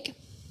headache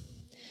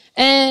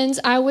and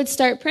I would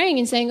start praying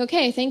and saying,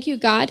 okay, thank you,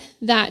 God,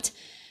 that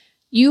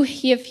you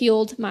have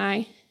healed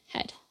my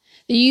head,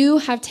 that you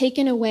have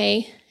taken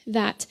away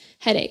that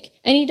headache.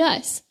 And he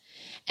does.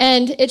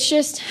 And it's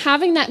just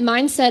having that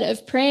mindset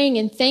of praying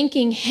and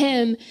thanking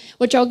him,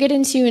 which I'll get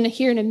into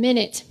here in a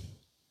minute.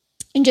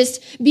 And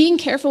just being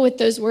careful with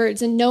those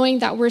words and knowing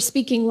that we're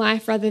speaking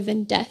life rather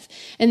than death.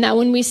 And that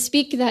when we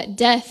speak that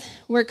death,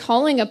 we're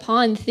calling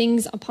upon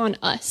things upon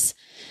us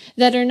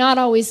that are not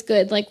always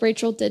good, like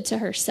Rachel did to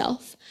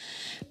herself.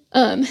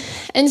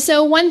 And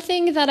so one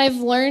thing that I've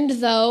learned,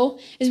 though,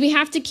 is we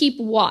have to keep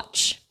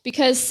watch,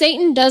 because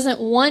Satan doesn't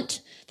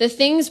want the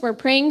things we're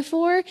praying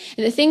for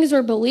and the things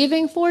we're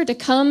believing for to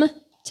come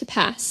to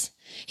pass.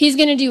 He's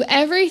going to do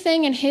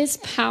everything in his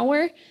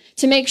power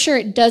to make sure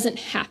it doesn't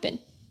happen.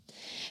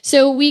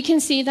 So we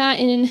can see that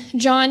in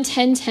John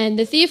 10:10.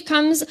 The thief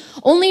comes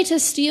only to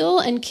steal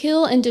and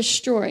kill and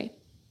destroy.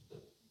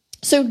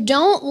 So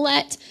don't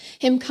let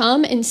him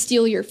come and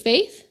steal your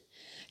faith.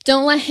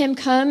 Don't let him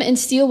come and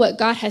steal what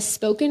God has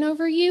spoken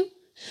over you.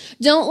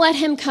 Don't let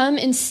him come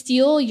and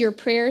steal your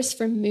prayers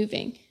from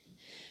moving.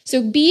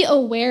 So be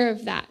aware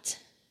of that.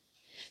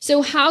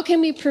 So how can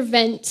we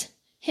prevent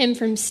him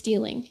from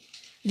stealing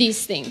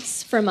these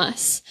things from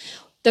us?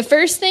 The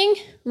first thing,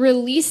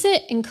 release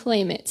it and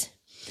claim it.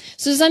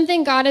 So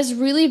something God has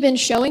really been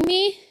showing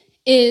me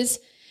is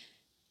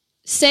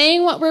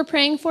saying what we're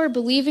praying for,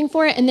 believing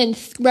for it, and then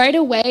right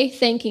away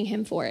thanking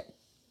him for it.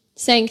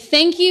 Saying,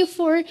 thank you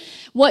for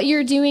what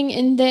you're doing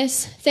in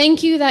this.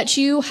 Thank you that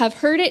you have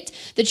heard it,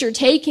 that you're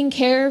taking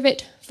care of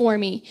it for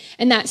me,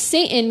 and that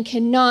Satan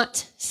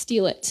cannot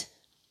steal it.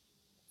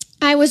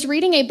 I was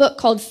reading a book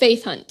called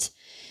Faith Hunt,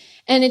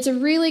 and it's a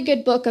really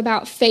good book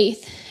about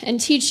faith and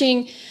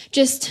teaching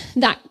just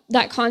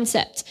that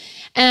concept.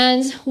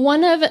 And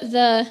one of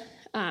the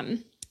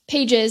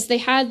pages, they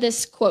had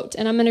this quote,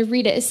 and I'm going to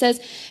read it. It says,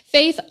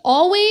 faith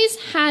always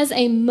has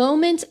a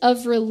moment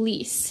of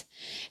release.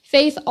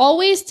 Faith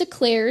always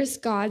declares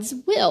God's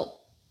will.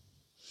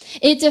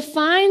 It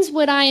defines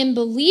what I am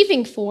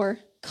believing for,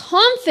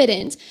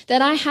 confident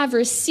that I have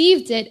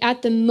received it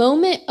at the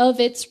moment of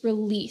its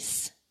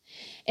release.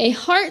 A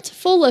heart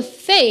full of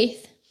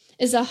faith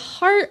is a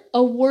heart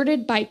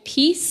awarded by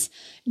peace,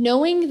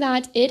 knowing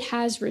that it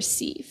has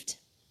received.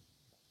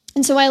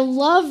 And so I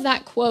love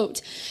that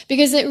quote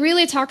because it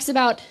really talks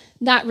about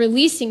that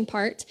releasing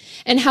part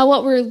and how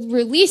what we're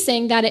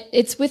releasing, that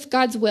it's with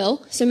God's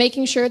will. So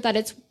making sure that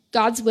it's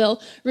God's will,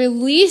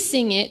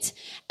 releasing it,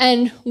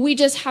 and we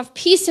just have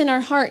peace in our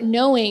heart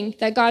knowing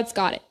that God's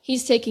got it.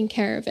 He's taking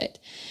care of it.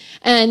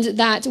 And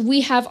that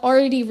we have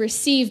already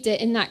received it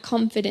in that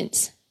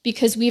confidence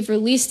because we've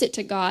released it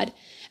to God.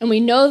 And we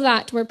know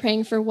that we're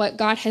praying for what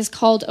God has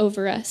called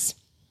over us.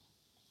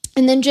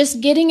 And then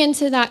just getting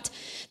into that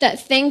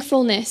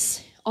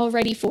thankfulness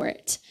already for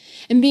it.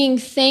 And being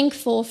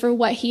thankful for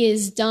what he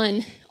has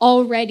done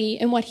already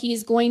and what he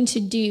is going to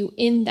do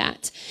in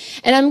that.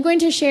 And I'm going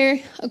to share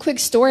a quick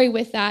story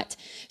with that.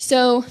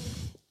 So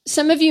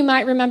some of you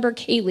might remember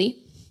Kaylee,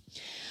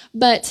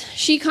 but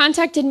she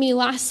contacted me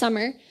last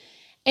summer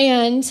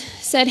and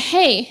said,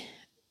 hey,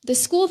 the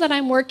school that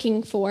I'm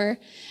working for,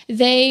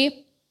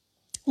 they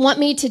want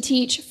me to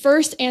teach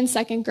first and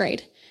second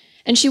grade.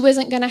 And she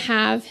wasn't going to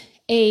have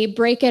a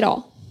break at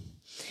all.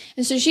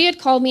 And so she had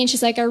called me and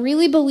she's like, I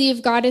really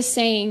believe God is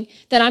saying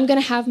that I'm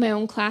going to have my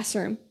own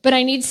classroom, but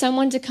I need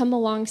someone to come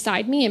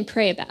alongside me and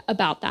pray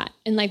about that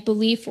and like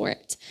believe for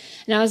it.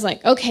 And I was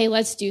like, okay,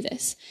 let's do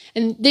this.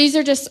 And these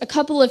are just a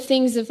couple of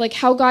things of like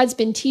how God's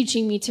been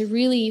teaching me to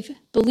really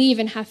believe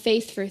and have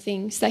faith for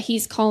things that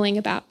he's calling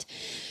about.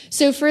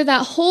 So for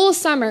that whole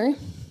summer,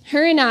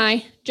 her and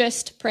I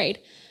just prayed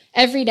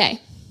every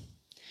day.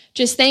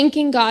 Just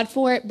thanking God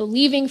for it,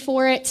 believing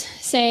for it,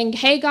 saying,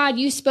 hey, God,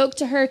 you spoke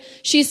to her.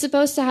 She's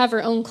supposed to have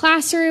her own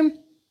classroom.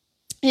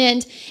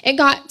 And it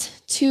got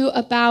to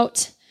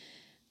about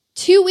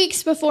 2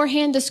 weeks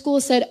beforehand, the school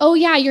said, oh,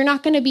 yeah, you're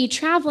not going to be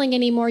traveling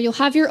anymore. You'll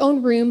have your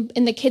own room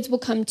and the kids will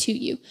come to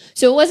you.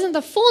 So it wasn't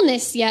the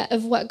fullness yet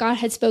of what God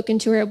had spoken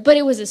to her, but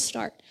it was a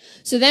start.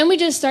 So then we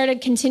just started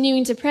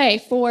continuing to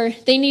pray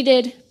they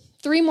needed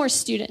 3 more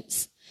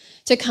students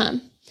to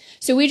come.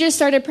 So we just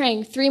started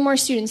praying, 3 more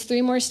students.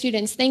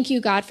 Thank you,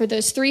 God, for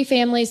those 3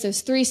 families, those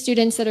 3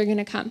 students that are going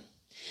to come.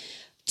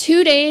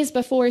 2 days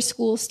before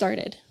school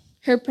started,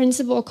 her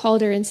principal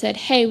called her and said,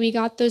 hey, we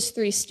got those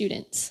 3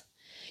 students.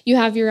 You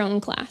have your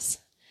own class.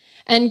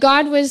 And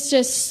God was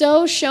just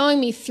so showing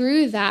me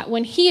through that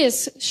when he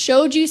has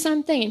showed you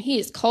something and he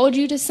has called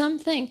you to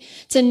something,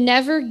 to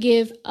never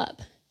give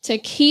up, to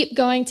keep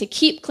going, to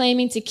keep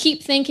claiming, to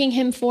keep thanking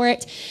him for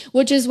it,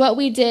 which is what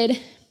we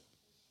did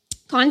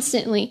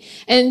constantly.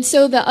 And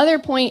so the other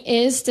point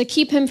is to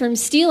keep him from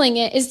stealing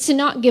it is to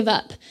not give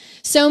up.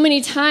 So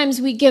many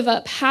times we give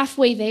up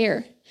halfway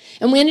there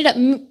and we ended up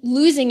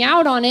losing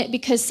out on it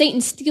because Satan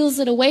steals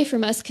it away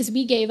from us because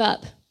we gave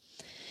up.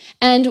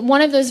 And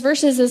one of those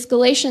verses is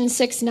Galatians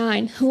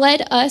 6:9.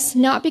 Let us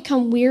not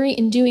become weary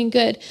in doing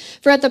good,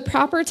 for at the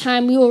proper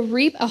time we will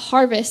reap a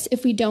harvest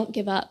if we don't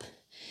give up.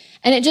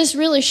 And it just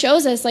really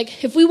shows us,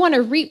 like, if we want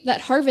to reap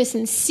that harvest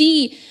and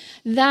see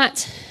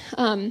that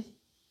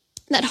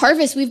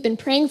harvest we've been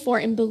praying for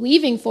and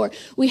believing for,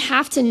 we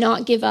have to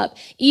not give up,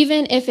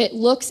 even if it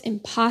looks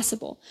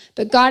impossible.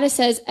 But God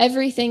says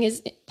everything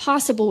is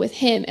possible with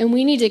him, and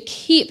we need to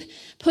keep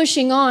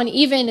pushing on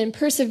even and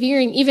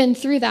persevering even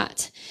through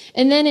that.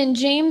 And then in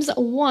James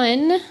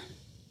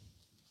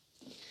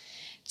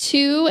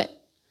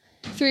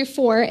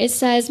 1:2-4, it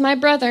says, my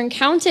brethren,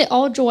 count it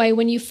all joy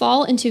when you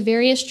fall into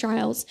various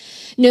trials,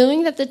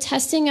 knowing that the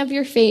testing of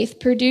your faith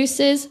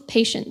produces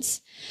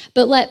patience.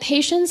 But let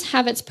patience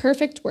have its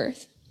perfect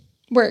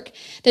work,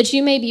 that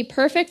you may be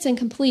perfect and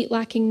complete,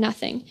 lacking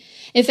nothing.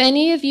 If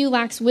any of you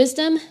lacks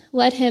wisdom,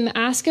 let him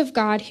ask of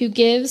God, who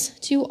gives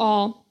to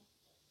all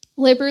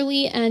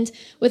liberally and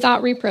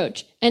without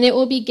reproach, and it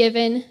will be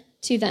given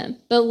to them.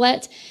 But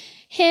let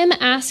him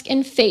ask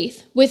in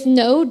faith, with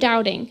no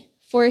doubting,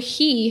 for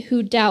he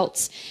who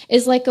doubts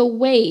is like a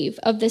wave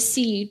of the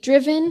sea,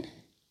 driven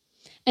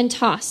and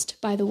tossed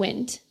by the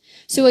wind.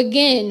 So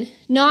again,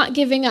 not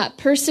giving up,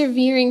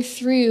 persevering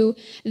through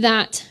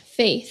that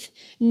faith,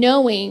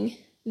 knowing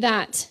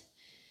that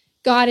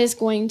God is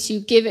going to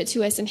give it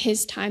to us in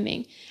his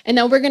timing, and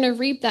that we're going to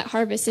reap that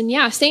harvest. And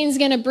yeah, Satan's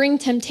going to bring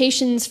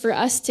temptations for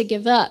us to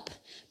give up,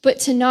 but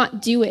to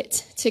not do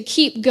it, to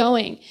keep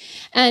going,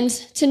 and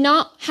to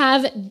not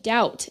have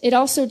doubt. It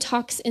also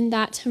talks in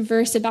that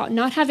verse about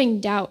not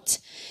having doubt.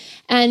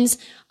 And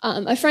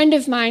a friend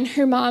of mine,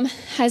 her mom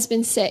has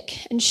been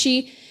sick, and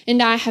she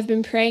and I have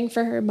been praying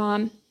for her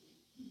mom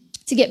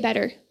to get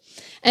better.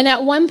 And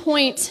at one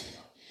point,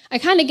 I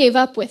kind of gave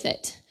up with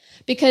it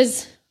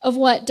because of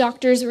what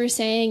doctors were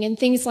saying and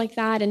things like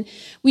that. And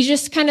we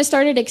just kind of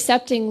started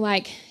accepting,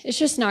 like, it's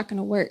just not going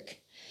to work.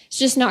 It's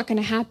just not going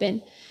to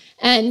happen.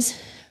 And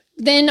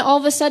then all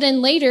of a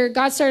sudden later,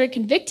 God started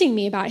convicting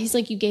me about it. He's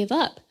like, you gave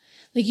up.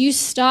 Like, you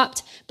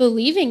stopped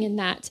believing in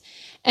that.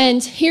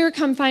 And here,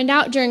 come find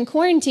out during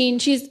quarantine,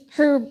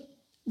 her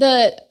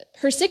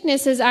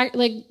sickness is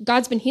like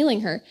God's been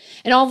healing her.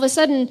 And all of a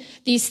sudden,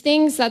 these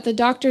things that the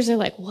doctors are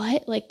like,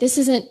 what? Like, this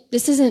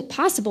isn't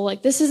possible.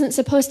 Like, this isn't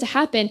supposed to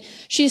happen.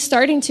 She's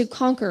starting to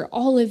conquer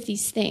all of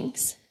these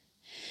things.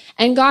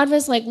 And God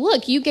was like,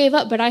 look, you gave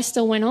up, but I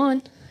still went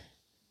on.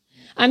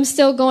 I'm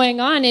still going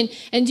on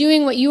and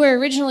doing what you were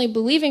originally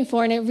believing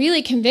for. And it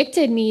really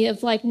convicted me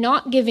of like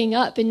not giving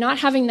up and not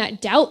having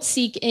that doubt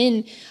seek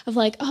in of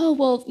like, oh,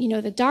 well,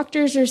 the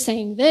doctors are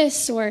saying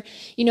this, or,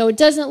 it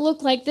doesn't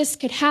look like this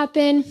could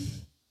happen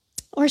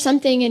or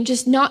something, and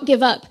just not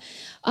give up.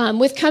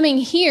 With coming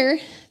here,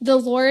 the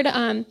Lord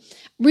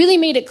really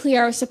made it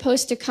clear I was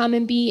supposed to come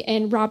and be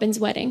in Robin's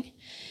wedding.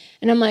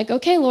 And I'm like,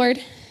 okay,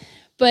 Lord,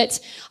 but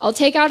I'll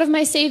take out of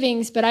my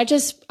savings, but I'm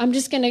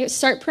just going to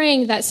start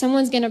praying that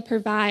someone's going to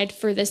provide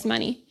for this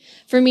money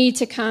for me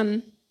to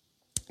come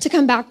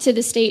back to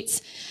the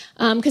States,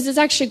 because it's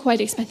actually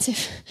quite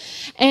expensive.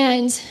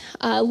 And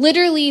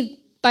literally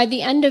by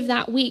the end of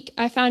that week,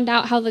 I found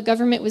out how the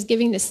government was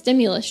giving the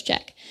stimulus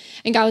check.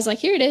 And God was like,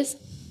 here it is.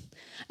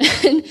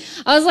 And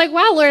I was like,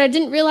 wow, Lord, I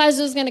didn't realize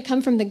it was going to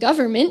come from the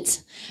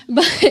government.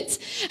 But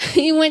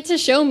he went to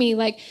show me,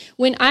 like,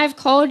 when I've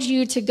called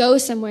you to go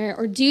somewhere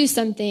or do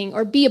something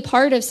or be a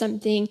part of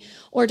something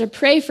or to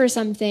pray for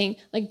something,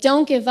 like,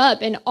 don't give up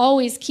and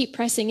always keep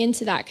pressing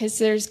into that, because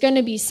there's going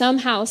to be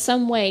somehow,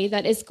 some way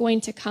that it's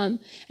going to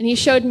come. And he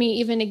showed me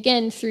even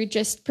again through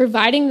just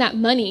providing that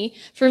money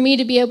for me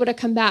to be able to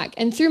come back.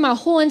 And through my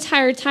whole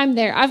entire time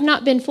there, I've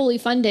not been fully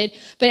funded,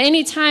 but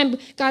anytime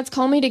God's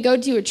called me to go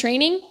do a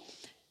training,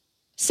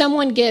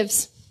 someone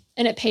gives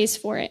and it pays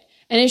for it.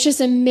 And it's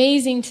just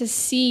amazing to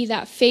see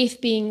that faith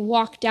being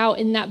walked out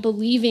in that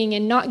believing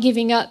and not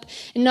giving up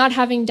and not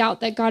having doubt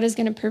that God is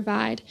going to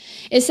provide.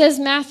 It says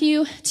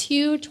Matthew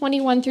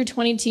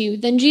 2:21-22,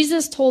 then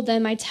Jesus told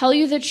them, I tell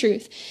you the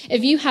truth.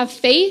 If you have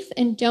faith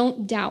and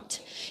don't doubt,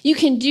 you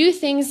can do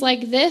things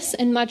like this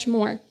and much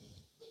more.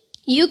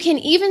 You can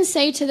even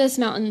say to this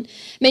mountain,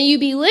 may you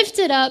be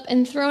lifted up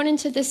and thrown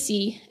into the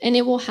sea, and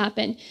it will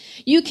happen.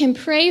 You can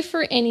pray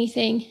for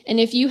anything, and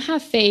if you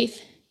have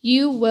faith,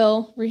 you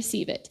will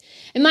receive it.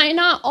 It might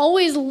not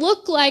always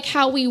look like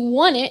how we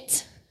want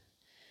it,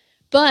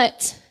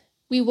 but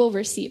we will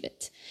receive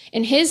it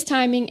in his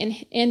timing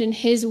and in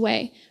his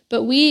way.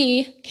 But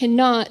we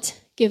cannot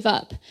give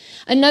up.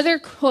 Another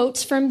quote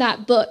from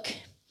that book.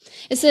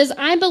 It says,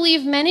 I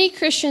believe many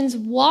Christians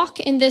walk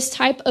in this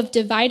type of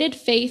divided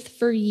faith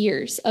for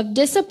years of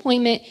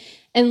disappointment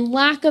and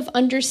lack of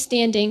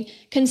understanding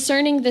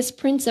concerning this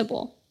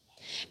principle.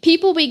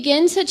 People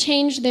begin to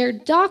change their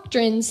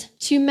doctrines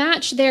to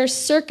match their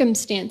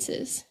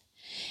circumstances.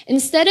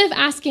 Instead of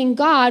asking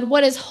God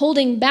what is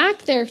holding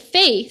back their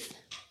faith,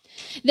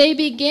 they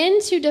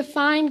begin to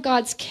define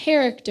God's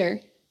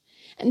character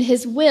and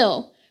his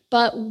will,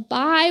 but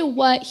by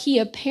what he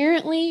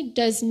apparently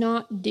does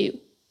not do.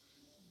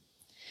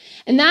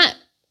 And that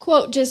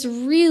quote just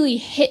really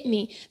hit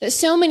me, that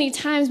so many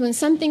times when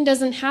something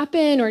doesn't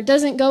happen or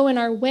doesn't go in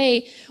our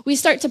way, we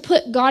start to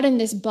put God in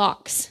this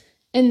box.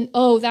 And,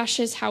 oh, that's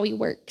just how he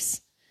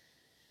works.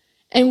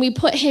 And we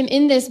put him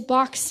in this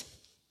box,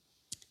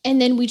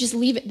 and then we just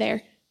leave it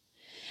there.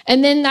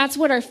 And then that's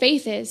what our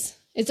faith is.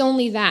 It's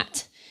only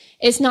that.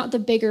 It's not the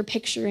bigger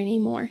picture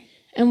anymore.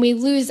 And we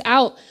lose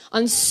out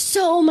on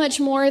so much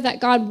more that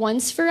God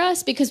wants for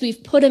us because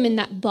we've put him in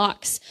that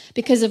box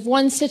because of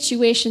one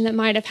situation that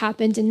might have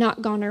happened and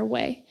not gone our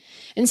way.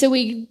 And so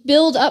we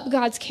build up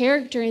God's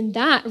character in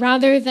that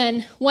rather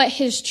than what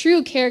his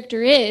true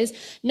character is.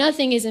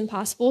 Nothing is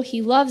impossible.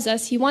 He loves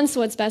us. He wants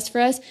what's best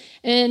for us.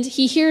 And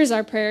he hears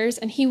our prayers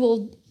and he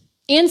will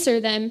answer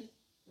them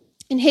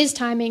in his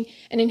timing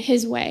and in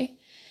his way.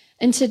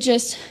 And to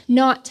just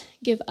not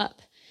give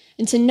up.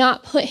 And to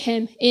not put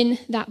him in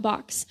that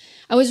box.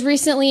 I was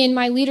recently in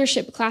my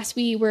leadership class.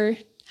 We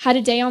had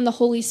a day on the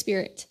Holy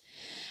Spirit.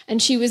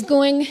 And she was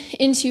going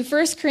into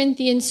 1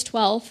 Corinthians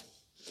 12.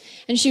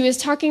 And she was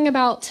talking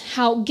about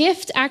how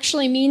gift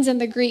actually means in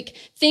the Greek,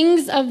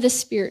 things of the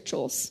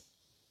spirituals.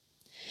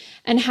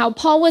 And how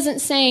Paul wasn't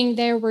saying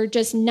there were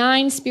just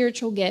 9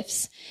 spiritual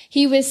gifts.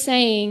 He was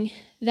saying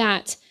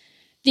that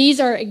these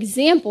are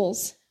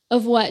examples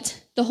of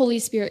what the Holy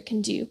Spirit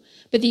can do.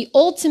 But the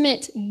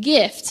ultimate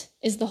gift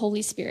is the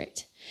Holy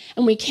Spirit.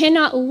 And we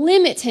cannot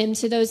limit him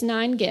to those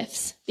 9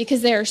 gifts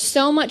because there are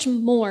so much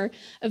more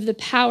of the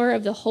power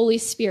of the Holy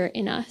Spirit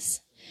in us.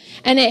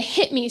 And it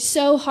hit me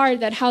so hard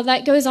that how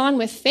that goes on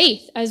with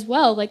faith as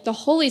well, like the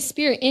Holy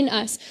Spirit in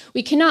us.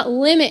 We cannot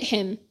limit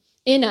him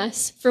in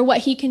us for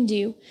what he can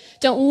do.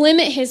 Don't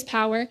limit his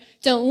power.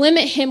 Don't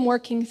limit him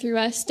working through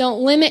us.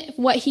 Don't limit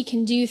what he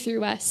can do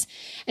through us.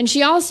 And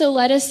she also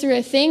led us through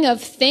a thing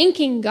of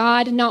thanking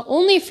God, not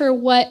only for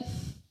what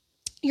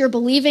you're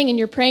believing and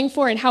you're praying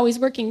for and how he's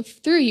working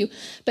through you,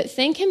 but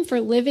thank him for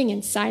living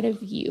inside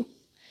of you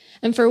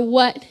and for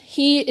what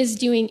he is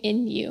doing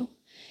in you.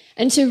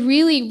 And to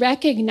really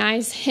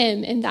recognize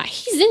him and that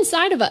he's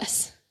inside of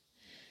us.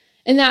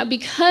 And that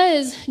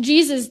because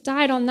Jesus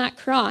died on that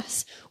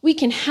cross, we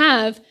can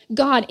have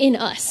God in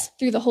us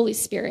through the Holy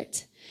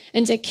Spirit.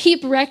 And to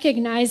keep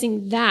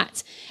recognizing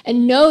that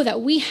and know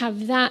that we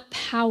have that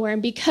power.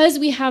 And because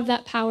we have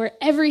that power,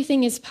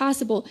 everything is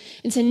possible.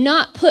 And to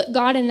not put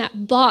God in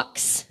that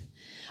box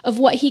of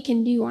what he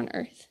can do on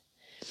earth.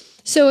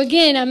 So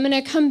again, I'm going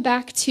to come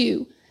back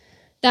to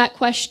that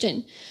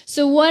question.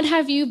 So what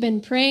have you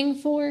been praying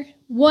for?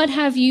 What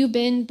have you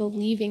been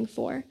believing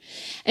for?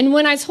 And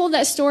when I told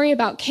that story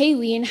about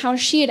Kaylee and how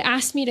she had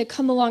asked me to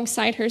come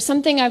alongside her,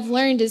 something I've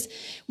learned is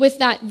with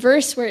that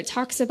verse where it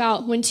talks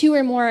about when 2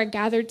 or more are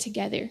gathered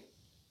together,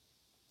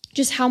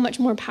 just how much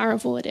more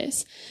powerful it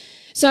is.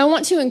 So I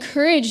want to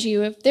encourage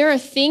you, if there are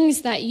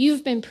things that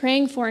you've been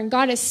praying for and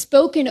God has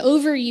spoken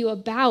over you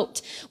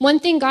about, one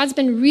thing God's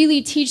been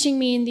really teaching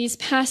me in these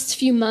past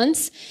few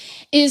months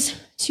is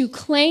to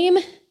claim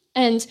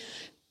and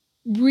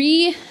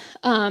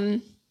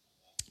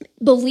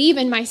believe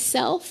in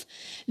myself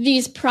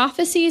these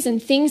prophecies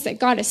and things that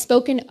God has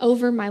spoken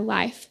over my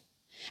life,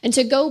 and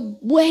to go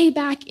way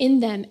back in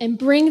them and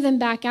bring them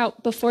back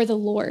out before the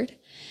Lord.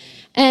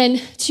 And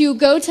to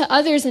go to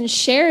others and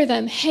share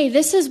them, hey,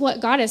 this is what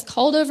God has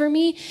called over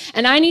me,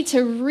 and I need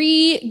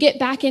to get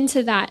back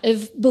into that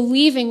of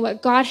believing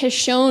what God has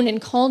shown and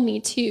called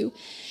me to.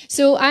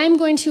 So I'm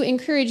going to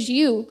encourage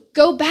you,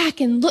 go back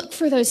and look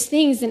for those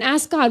things and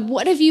ask God,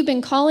 what have you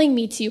been calling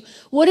me to?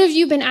 What have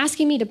you been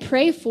asking me to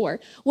pray for?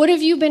 What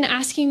have you been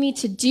asking me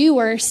to do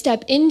or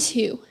step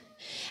into?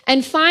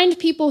 And find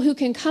people who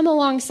can come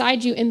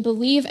alongside you and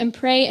believe and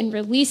pray and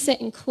release it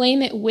and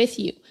claim it with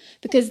you,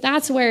 because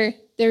that's where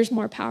there's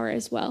more power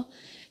as well.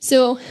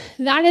 So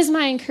that is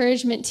my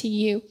encouragement to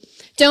you.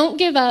 Don't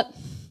give up.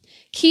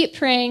 Keep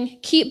praying,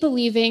 keep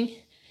believing,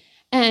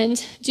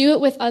 and do it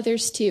with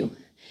others too.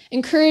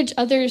 Encourage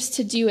others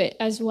to do it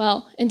as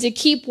well, and to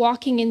keep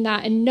walking in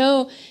that and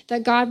know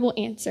that God will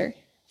answer,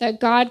 that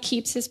God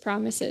keeps his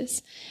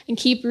promises, and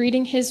keep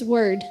reading his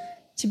word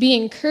to be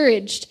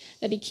encouraged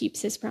that he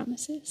keeps his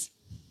promises.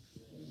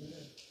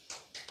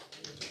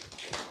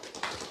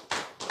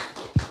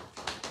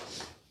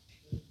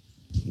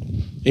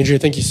 Andrea,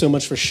 thank you so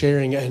much for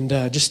sharing, and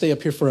just stay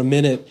up here for a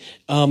minute.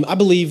 I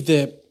believe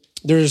that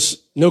there's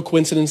no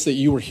coincidence that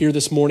you were here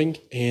this morning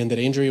and that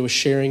Andrea was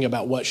sharing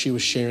about what she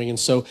was sharing. And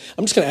so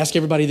I'm just going to ask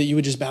everybody that you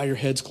would just bow your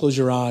heads, close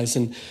your eyes.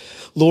 And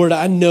Lord,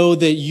 I know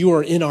that you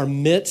are in our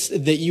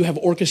midst, that you have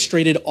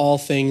orchestrated all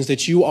things,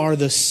 that you are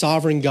the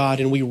sovereign God,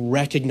 and we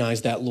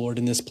recognize that, Lord,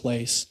 in this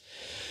place.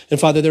 And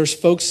Father, there's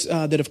folks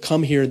that have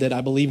come here that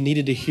I believe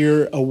needed to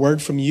hear a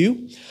word from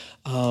you.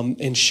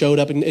 And showed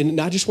up.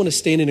 And I just want to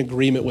stand in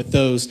agreement with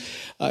those.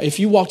 If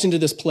you walked into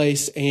this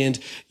place and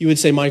you would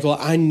say, Michael,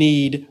 I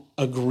need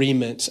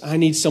agreement. I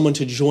need someone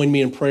to join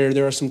me in prayer.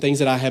 There are some things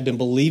that I have been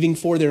believing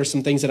for. There are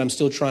some things that I'm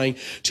still trying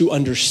to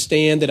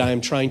understand, that I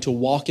am trying to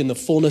walk in the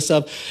fullness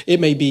of. It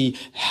may be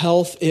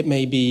health. It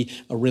may be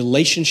a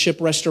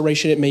relationship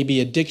restoration. It may be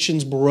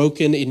addictions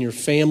broken in your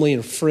family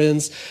and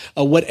friends.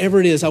 Whatever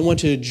it is, I want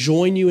to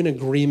join you in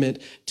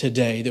agreement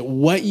today that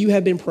what you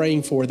have been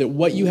praying for, that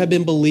what you have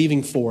been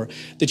believing for,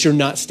 that you're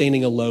not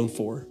standing alone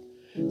for.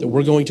 That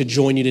we're going to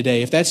join you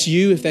today. If that's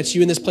you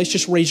in this place,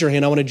 just raise your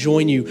hand. I want to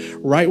join you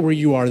right where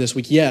you are this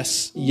week.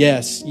 Yes,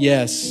 yes,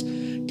 yes.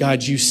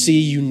 God, you see,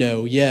 you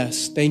know.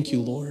 Yes, thank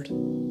you, Lord.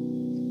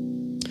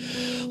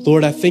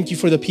 Lord, I thank you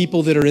for the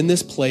people that are in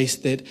this place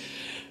that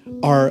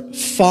are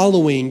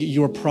following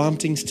your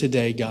promptings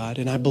today, God.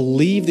 And I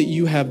believe that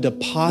you have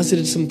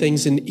deposited some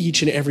things in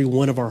each and every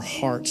one of our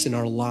hearts and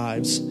our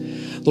lives.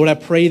 Lord, I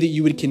pray that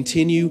you would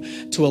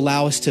continue to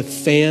allow us to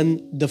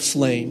fan the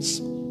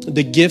flames,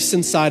 the gifts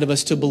inside of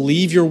us to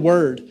believe your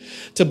word,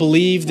 to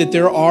believe that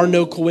there are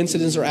no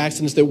coincidences or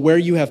accidents, that where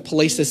you have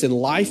placed us in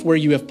life, where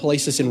you have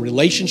placed us in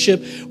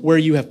relationship, where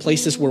you have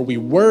placed us where we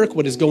work,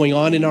 what is going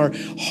on in our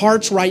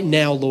hearts right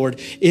now,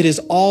 Lord, it is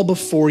all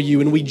before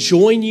you. And we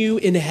join you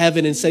in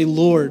heaven and say,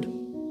 Lord,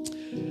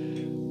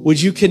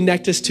 would you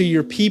connect us to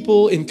your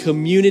people in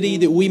community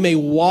that we may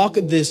walk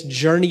this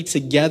journey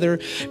together?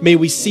 May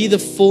we see the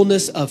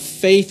fullness of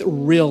faith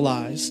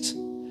realized,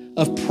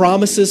 of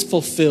promises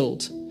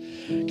fulfilled.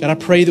 God, I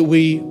pray that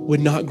we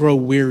would not grow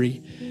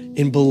weary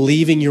in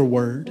believing your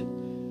word,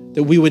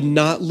 that we would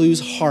not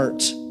lose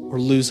heart or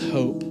lose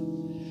hope.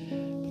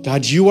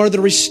 God, you are the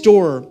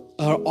restorer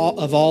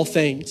of all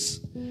things.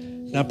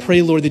 And I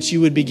pray, Lord, that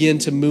you would begin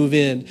to move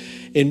in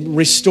and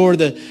restore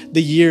the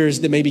years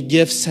that maybe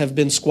gifts have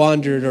been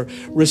squandered, or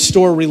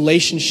restore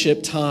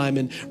relationship time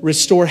and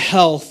restore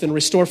health and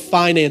restore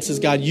finances.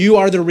 God, you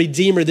are the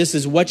Redeemer. This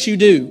is what you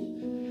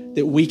do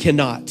that we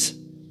cannot.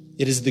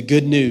 It is the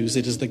good news.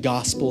 It is the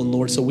gospel. And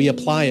Lord, so we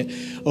apply it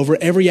over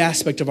every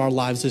aspect of our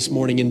lives this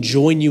morning and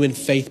join you in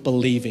faith,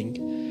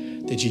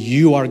 believing that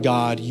you are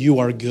God, you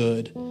are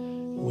good.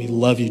 We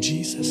love you,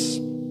 Jesus.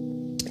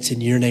 It's in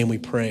your name we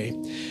pray.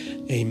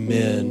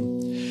 Amen.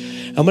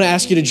 I'm going to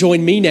ask you to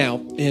join me now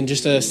in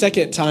just a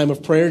second time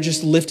of prayer,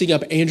 just lifting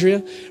up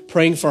Andrea,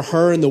 praying for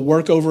her and the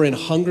work over in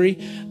Hungary,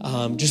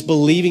 just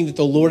believing that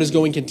the Lord is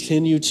going to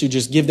continue to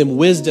just give them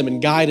wisdom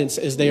and guidance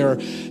as they are,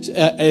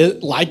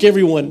 like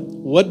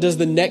everyone, what does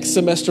the next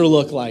semester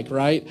look like,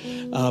 right?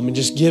 And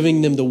just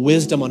giving them the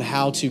wisdom on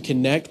how to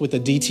connect with the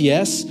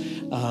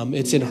DTS.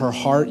 It's in her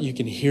heart. You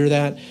can hear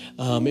that.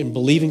 And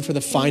believing for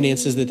the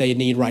finances that they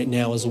need right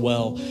now as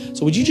well.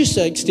 So would you just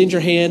extend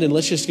your hand and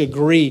let's just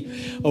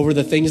agree over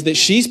the things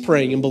that she's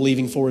praying and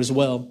believing for as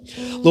well.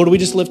 Lord, we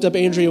just lift up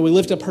Andrea. We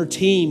lift up her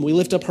team. We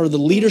lift up the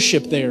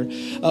leadership there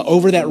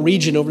over that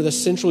region, over the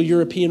Central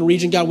European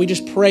region. God, we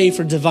just pray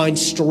for divine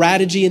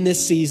strategy in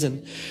this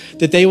season,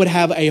 that they would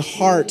have a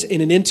heart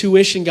and an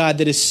intuition, God,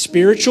 that is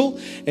spiritual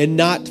and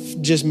not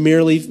just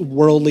merely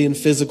worldly and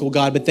physical,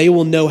 God, but they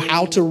will know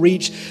how to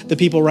reach the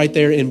people right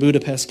there in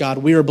Budapest, God.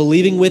 We are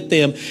believing with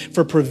them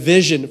for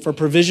provision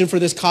for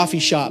this coffee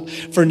shop,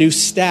 for new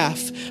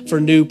staff, for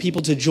new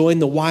people to join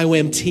the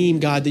YWAM team,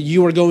 God, that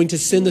you are going to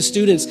send the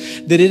students,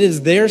 that it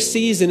is their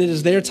season, it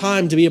is their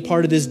time to be a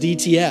part of this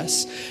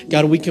DTS.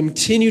 God, we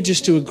continue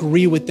just to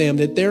agree with them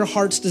that their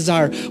heart's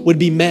desire would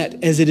be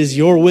met as it is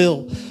your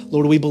will.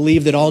 Lord, we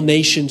believe that all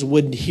nations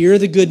would hear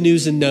the good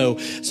news and know.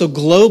 So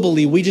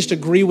globally, we just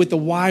agree with the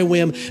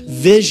YWAM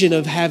vision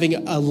of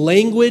having a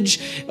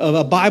language, of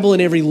a Bible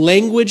in every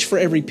language for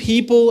every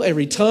people,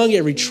 every tongue,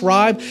 every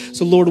tribe.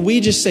 So Lord,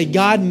 we just say,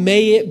 God,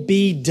 may it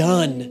be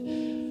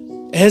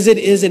done as it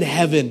is in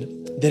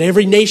heaven, that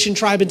every nation,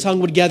 tribe, and tongue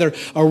would gather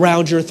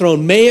around your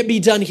throne. May it be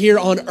done here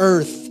on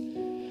earth,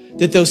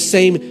 that those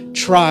same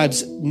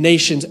tribes,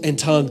 nations, and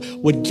tongue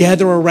would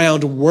gather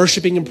around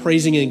worshiping and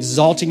praising and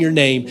exalting your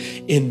name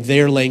in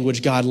their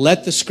language. God,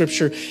 let the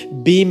scripture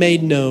be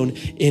made known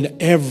in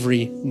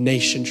every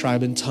nation,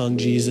 tribe, and tongue,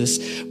 Jesus.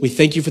 We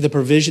thank you for the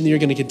provision that you're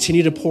going to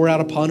continue to pour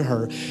out upon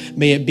her.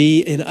 May it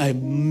be in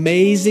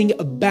amazing,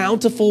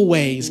 bountiful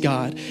ways,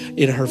 God,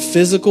 in her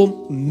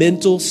physical,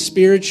 mental,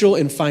 spiritual,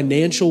 and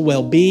financial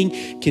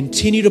well-being.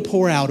 Continue to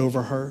pour out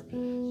over her.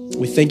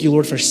 We thank you,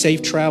 Lord, for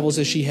safe travels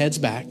as she heads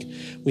back.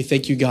 We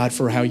thank you, God,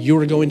 for how you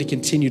are going to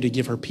continue to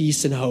give her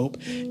peace and hope,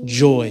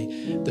 joy,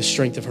 the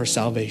strength of her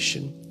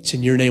salvation. It's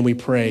in your name we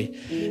pray.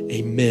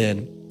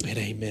 Amen and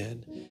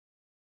amen.